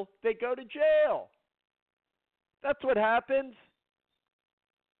until they go to jail. That's what happens.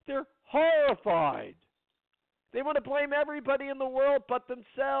 They're horrified. They want to blame everybody in the world but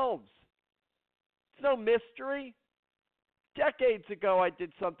themselves. It's no mystery. Decades ago, I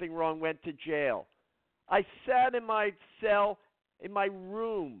did something wrong, went to jail. I sat in my cell, in my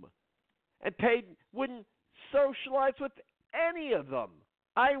room, and wouldn't socialize with any of them.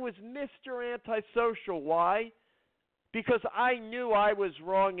 I was Mr. Antisocial. Why? Because I knew I was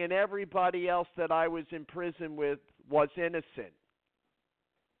wrong and everybody else that I was in prison with was innocent. Yeah,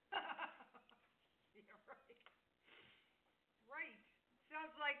 right.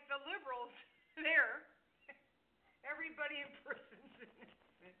 Sounds like the liberals there. Everybody in prison's innocent.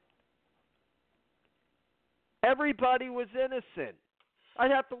 Everybody was innocent.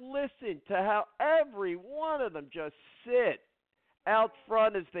 I'd have to listen to how every one of them just sit out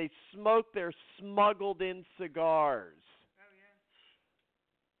front as they smoke their smuggled in cigars. Oh,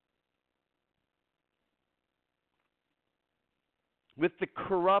 yeah. With the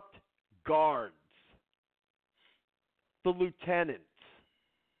corrupt guards, the lieutenants,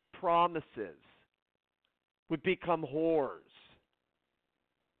 promises would become whores.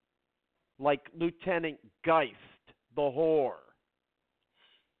 Like Lieutenant Geist, the whore.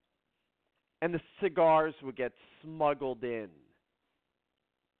 And the cigars would get smuggled in.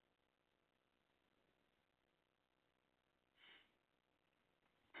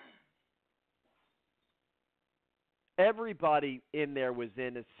 Everybody in there was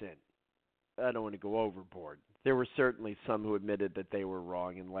innocent. I don't want to go overboard. There were certainly some who admitted that they were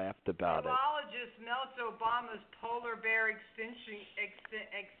wrong and laughed about it. Zoologist melts Obama's polar bear extinction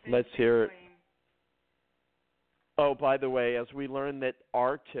Let's hear it. claim. Oh, by the way, as we learn that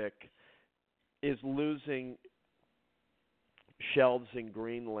Arctic is losing shelves in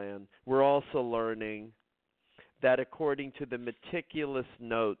Greenland, we're also learning that according to the meticulous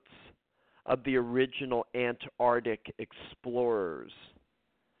notes of the original Antarctic explorers,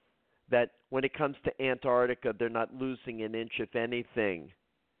 that when it comes to Antarctica, they're not losing an inch, if anything.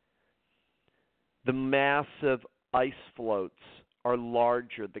 The massive ice floats are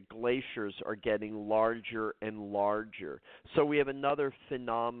larger. The glaciers are getting larger and larger. So we have another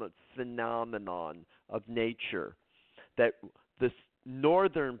phenomenon of nature, that the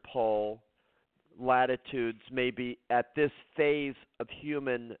northern pole latitudes may be at this phase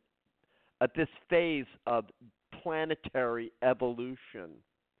of planetary evolution,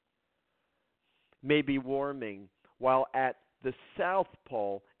 may be warming, while at the South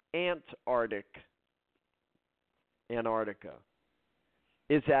Pole, Antarctica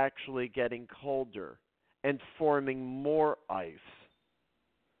is actually getting colder and forming more ice.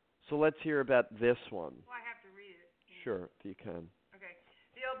 So let's hear about this one. Well, I have to read it. Sure, if you can. Okay.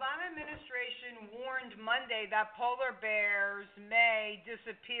 The Obama administration warned Monday that polar bears may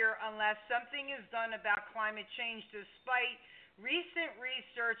disappear unless something is done about climate change, despite recent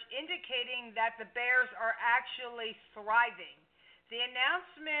research indicating that the bears are actually thriving. The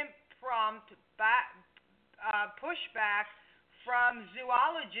announcement prompted pushback from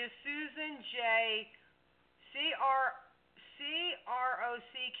zoologist Susan J.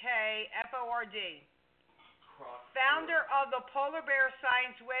 Crockford, founder of the Polar Bear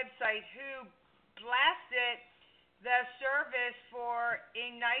Science website, who blasted the service for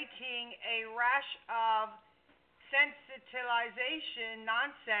igniting a rash of sensationalization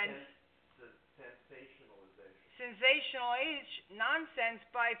nonsense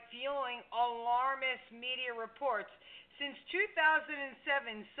by fueling alarmist media reports. Since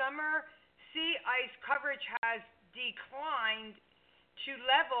 2007, summer sea ice coverage has declined to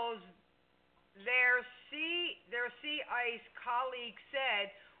levels their sea ice colleagues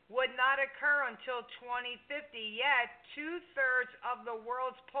said would not occur until 2050. Yet, 2/3 of the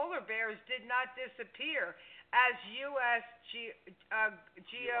world's polar bears did not disappear, as U.S.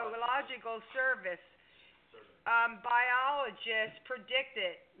 Geological Service biologists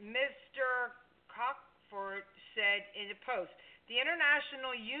predicted. Mr. Crockford said in a post, the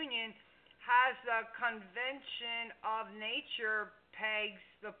International Union has a convention of nature pegs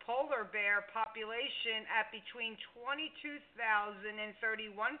the polar bear population at between 22,000 and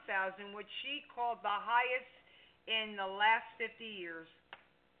 31,000, which she called the highest in the last 50 years.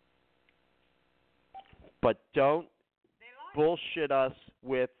 But don't bullshit us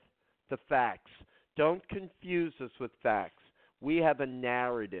with the facts. Don't confuse us with facts. We have a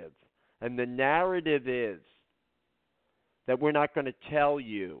narrative, and the narrative is that we're not going to tell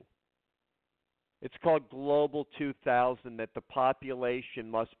you. It's called Global 2000, that the population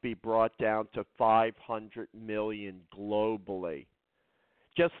must be brought down to 500 million globally.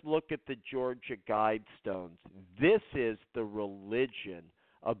 Just look at the Georgia Guidestones. This is the religion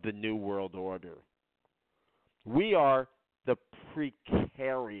of the New World Order. We are the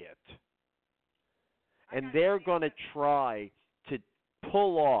precariat. And they're going to try to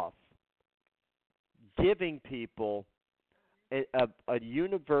pull off giving people a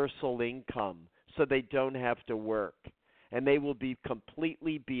universal income so they don't have to work. And they will be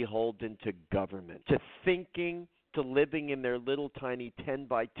completely beholden to government, to thinking, to living in their little tiny 10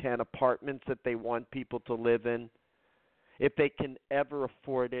 by 10 apartments that they want people to live in. If they can ever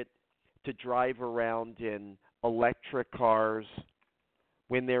afford it, to drive around in electric cars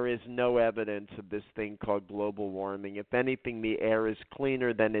when there is no evidence of this thing called global warming. If anything, the air is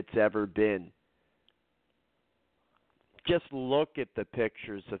cleaner than it's ever been. Just look at the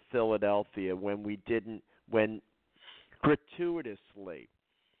pictures of Philadelphia when gratuitously,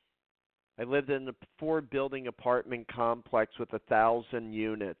 I lived in a 4-building apartment complex with 1,000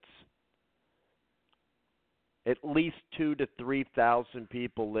 units. At least 2,000 to 3,000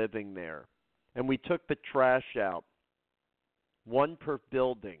 people living there. And we took the trash out. One per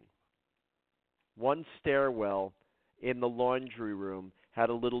building. One stairwell in the laundry room had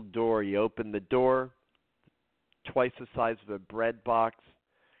a little door. You open the door, twice the size of a bread box,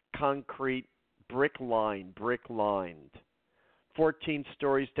 concrete, brick lined. 14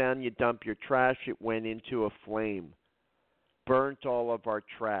 stories down, you dump your trash, it went into a flame. Burnt all of our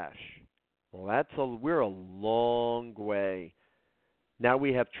trash. Well, we're a long way. Now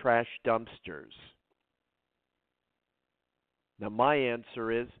we have trash dumpsters. Now my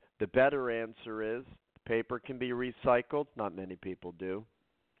answer is, the better answer is, paper can be recycled. Not many people do.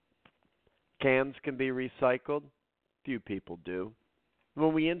 Cans can be recycled. Few people do.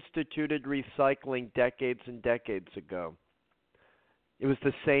 When we instituted recycling decades and decades ago, it was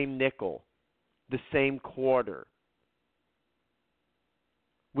the same nickel, the same quarter.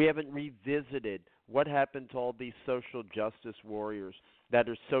 We haven't revisited what happened to all these social justice warriors that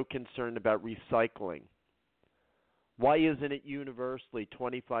are so concerned about recycling. Why isn't it universally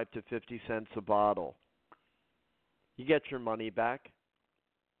 25 to 50 cents a bottle? You get your money back.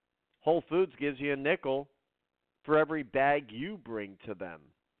 Whole Foods gives you a nickel for every bag you bring to them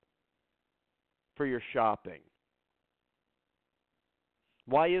for your shopping.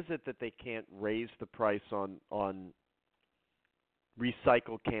 Why is it that they can't raise the price on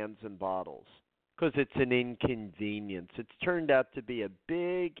recycled cans and bottles? Because it's an inconvenience. It's turned out to be a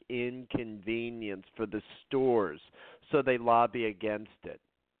big inconvenience for the stores, so they lobby against it.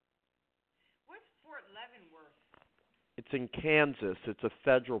 What's Fort Leavenworth? It's in Kansas. It's a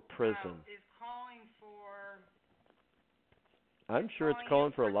federal prison. Is calling for. I'm sure it's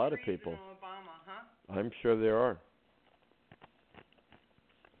calling for a lot of people. Obama, huh? I'm sure there are.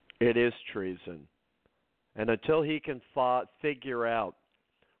 It is treason. And until he can figure out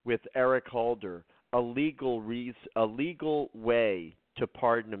with Eric Holder a legal way to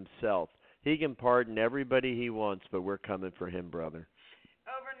pardon himself, he can pardon everybody he wants, but we're coming for him, brother.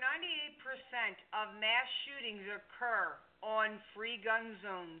 Over 98% of mass shootings occur on free gun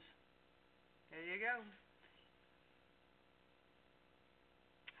zones. There you go.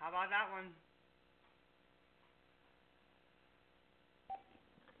 How about that one?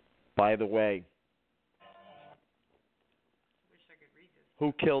 By the way,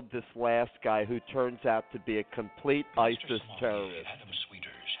 who killed this last guy who turns out to be a complete ISIS terrorist? Adam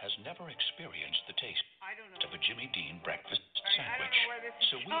Sweeters has never experienced the taste of a Jimmy Dean breakfast sandwich,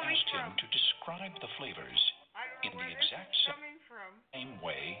 so we asked him to describe the flavors in the exact same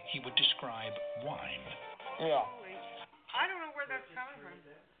way he would describe wine. Yeah. I don't know where that's coming from.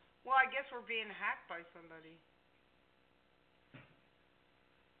 Well, I guess we're being hacked by somebody.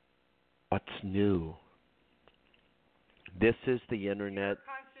 What's new? This is the internet.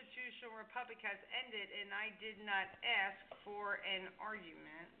 Your constitutional republic has ended, and I did not ask for an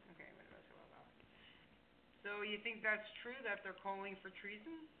argument. Okay, what did I say about that? So you think that's true, that they're calling for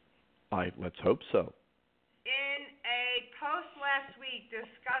treason? Let's hope so. In a post last week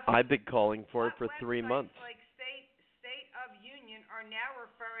discussing... I've been calling for it for 3 months. Like State of Union are now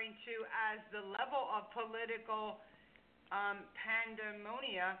referring to as the level of political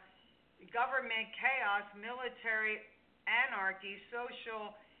pandemonia, government chaos, military anarchy,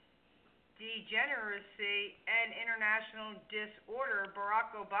 social degeneracy, and international disorder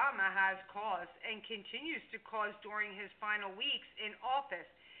Barack Obama has caused and continues to cause during his final weeks in office.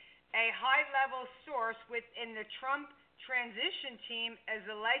 A high-level source within the Trump transition team is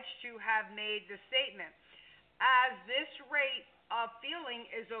alleged to have made the statement. As this rate of feeling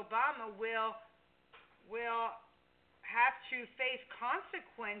is Obama will have to face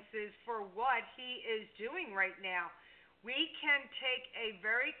consequences for what he is doing right now. We can take a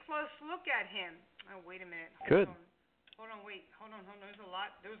very close look at him. Oh, wait a minute. Good. Hold on.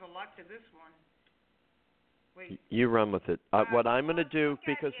 There's a lot to this one. Wait. You run with it. What I'm going to do,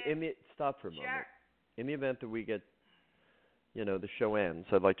 because stop for a moment. In the event that we get the show ends,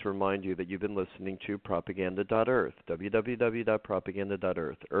 I'd like to remind you that you've been listening to propaganda.earth,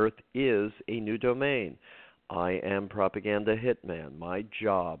 www.propaganda.earth. Earth is a new domain. I am Propaganda Hitman. My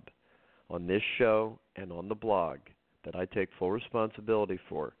job on this show and on the blog that I take full responsibility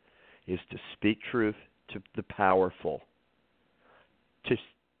for is to speak truth to the powerful, to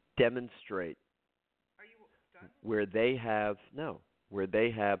demonstrate where they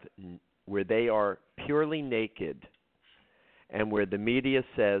are purely naked, and where the media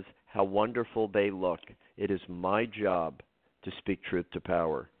says how wonderful they look. It is my job to speak truth to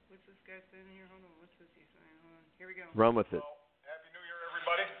power. What's this guy saying here? Hold on. What's this he's saying? Hold on. Here we go. Run with it. Well, Happy New Year,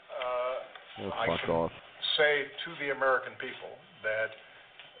 everybody. Fuck off. Say to the American people that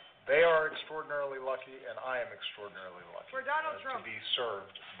they are extraordinarily lucky, and I am extraordinarily lucky to be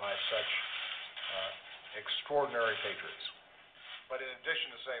served by such extraordinary patriots. But in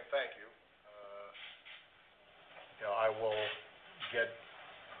addition to saying thank you, I will get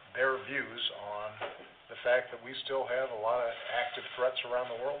their views on the fact that we still have a lot of active threats around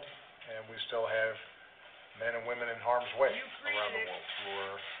the world, and we still have men and women in harm's way around the world who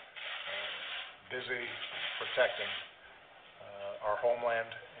are busy protecting our homeland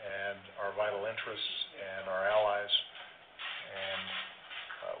and our vital interests and our allies.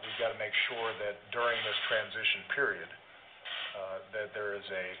 And we've got to make sure that during this transition period that there is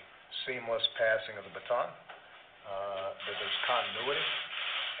a seamless passing of the baton, that there's continuity,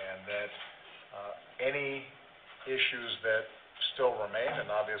 and that any issues that still remain, and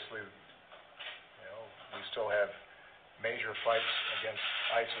obviously we still have major fights against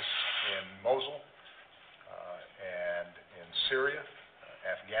ISIS in Mosul and in Syria.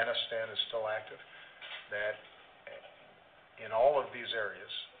 Afghanistan is still active. That in all of these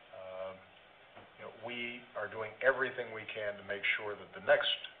areas, we are doing everything we can to make sure that the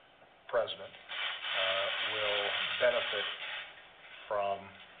next president will benefit from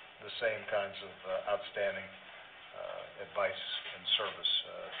the same kinds of outstanding advice and service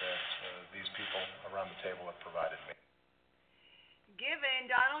that these people around the table have provided me. Given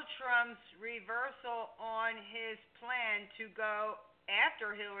Donald Trump's reversal on his plan to go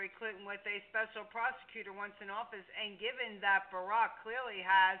after Hillary Clinton with a special prosecutor once in office, and given that Barack clearly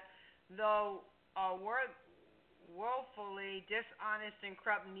has the woefully dishonest and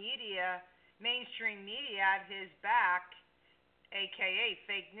corrupt media, mainstream media at his back, aka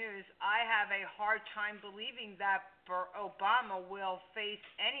fake news, I have a hard time believing that Obama will face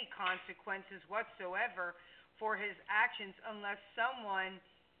any consequences whatsoever for his actions unless someone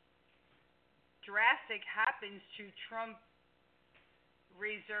drastic happens to Trump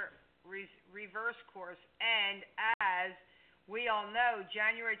reverse course. And as we all know,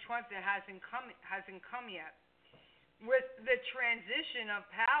 January 20th hasn't come yet. With the transition of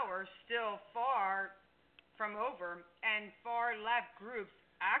power still far from over, and far left groups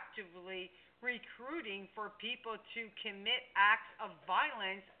actively recruiting for people to commit acts of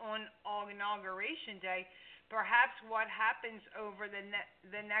violence on Inauguration Day, perhaps what happens over the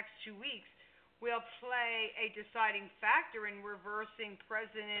next 2 weeks will play a deciding factor in reversing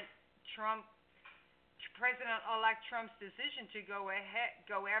President-elect Trump's decision to go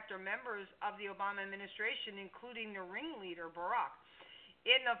after members of the Obama administration, including the ringleader, Barack.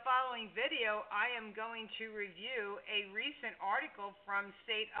 In the following video, I am going to review a recent article from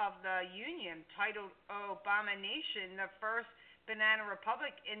State of the Union titled Obama Nation, the First Banana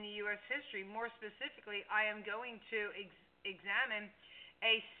Republic in the U.S. History. More specifically, I am going to examine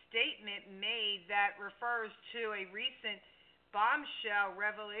a statement made that refers to a recent bombshell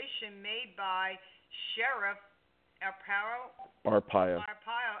revelation made by Sheriff Arpaio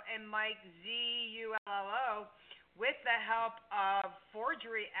and Mike Zullo, with the help of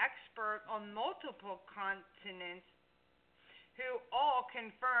forgery expert on multiple continents, who all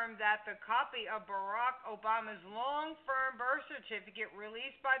confirmed that the copy of Barack Obama's long-firm birth certificate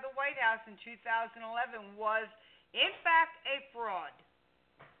released by the White House in 2011 was, in fact, a fraud.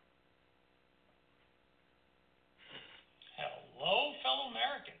 Hello, fellow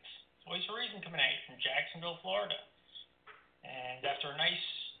Americans. It's always a reason coming at you from Jacksonville, Florida. And after a nice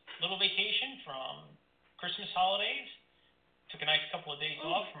little vacation from Christmas holidays, took a nice couple of days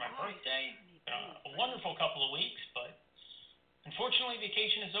off for my birthday. Been a wonderful couple of weeks, but unfortunately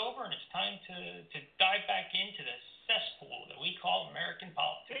vacation is over and it's time to dive back into the cesspool that we call American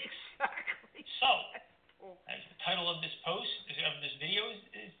politics. Exactly. So, as the title of this video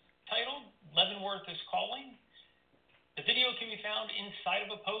is titled, Leavenworth is Calling. The video can be found inside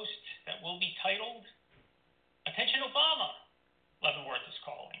of a post that will be titled, Attention Obama, Leavenworth is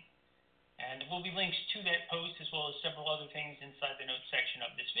Calling. And there will be links to that post as well as several other things inside the notes section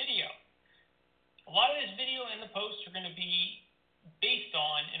of this video. A lot of this video and the posts are going to be based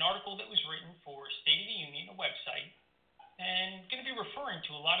on an article that was written for State of the Union, a website, and going to be referring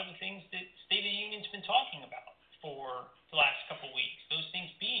to a lot of the things that State of the Union's been talking about for the last couple weeks. Those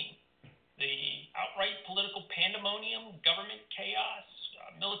things being the outright political pandemonium, government chaos,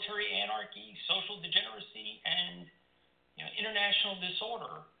 military anarchy, social degeneracy, and international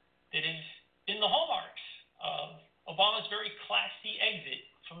disorder that have been the hallmarks of Obama's very classy exit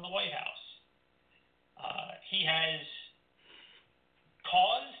from the White House. He has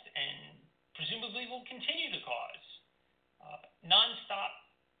caused and presumably will continue to cause nonstop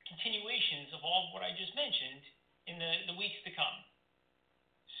continuations of all of what I just mentioned in the weeks to come.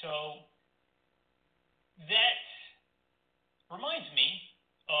 So that reminds me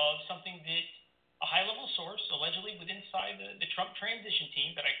of something that a high-level source, allegedly inside the Trump transition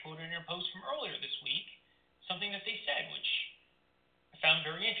team that I quoted in a post from earlier this week, something that they said, which I found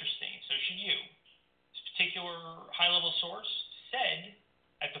very interesting, so should you. This particular high-level source said,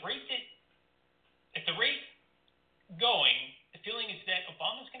 at the rate going, the feeling is that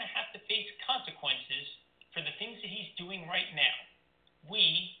Obama's going to have to face consequences for the things that he's doing right now.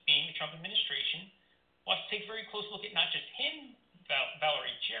 We, being the Trump administration, will have to take a very close look at not just him,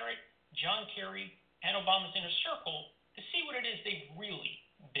 Valerie Jarrett, John Kerry, and Obama's inner circle to see what it is they've really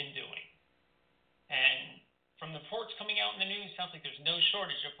been doing. And from the reports coming out in the news, sounds like there's no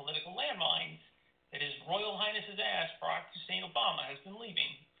shortage of political landmines that His Royal Highness's ass, Barack Hussein Obama, has been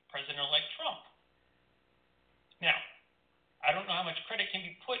leaving President-elect Trump. Now, I don't know how much credit can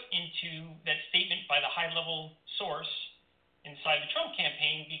be put into that statement by the high-level source inside the Trump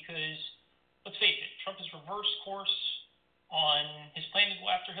campaign because, let's face it, Trump has reversed course on his plan to go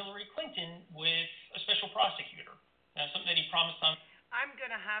after Hillary Clinton with a special prosecutor. Now, something that he promised on. I'm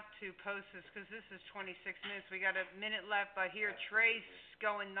going to have to post this because this is 26 minutes. We got a minute left, but here Trey's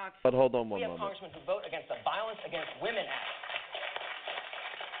going nuts. But hold on one moment. We have congressmen who vote against the Violence Against Women Act.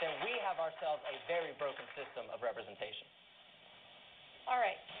 Then we have ourselves a very broken system of representation. All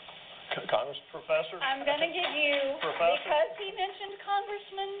right. Professor? I'm going to give you, because he mentioned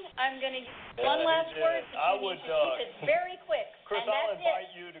congressman, I'm going to give one last word. I would keep it very quick. Chris, I'll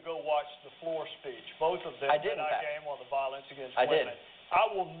invite you to go watch the floor speech, both of them. I did, in fact. Game on the violence against I women. did. I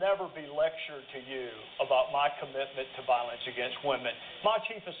will never be lectured to you about my commitment to violence against women. My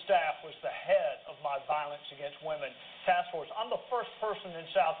chief of staff was the head of my violence against women task force. I'm the first person in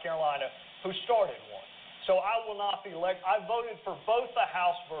South Carolina who started one. So I will not be I voted for both the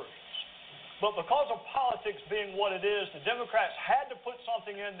House versions. But because of politics being what it is, the Democrats had to put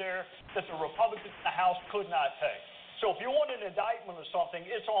something in there that the Republicans in the House could not take. So if you want an indictment of something,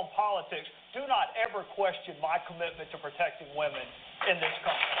 it's on politics. Do not ever question my commitment to protecting women in this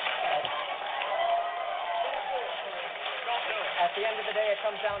country. Don't do it. At the end of the day, it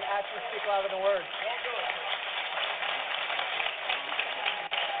comes down to actions speak louder than words. Don't do it.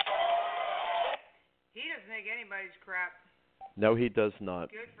 He doesn't take anybody's crap. No, he does not.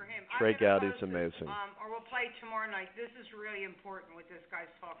 Good for him. Trey Gowdy's amazing. Or we'll play tomorrow night. This is really important what this guy's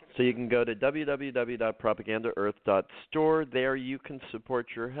talking about. So you can go to www.propagandaearth.store. There you can support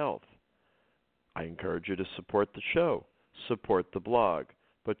your health. I encourage you to support the show, support the blog,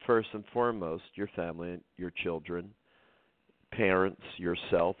 but first and foremost, your family, your children, parents,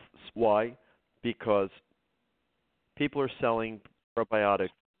 yourself. Why? Because people are selling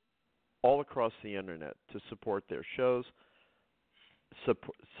probiotics all across the internet to support their shows,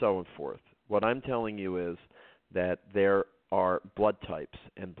 so and forth. What I'm telling you is that there are blood types,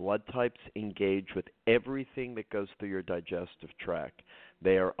 and blood types engage with everything that goes through your digestive tract.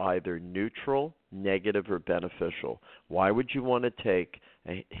 They are either neutral, negative, or beneficial. Why would you want to take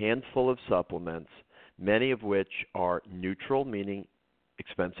a handful of supplements, many of which are neutral, meaning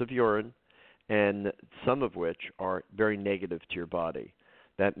expensive urine, and some of which are very negative to your body?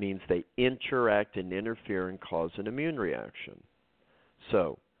 That means they interact and interfere and cause an immune reaction.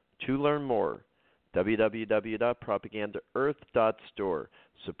 So, to learn more, www.propagandaearth.store.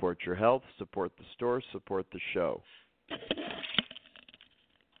 Support your health, support the store, support the show.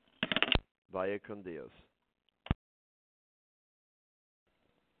 Vaya con Dios.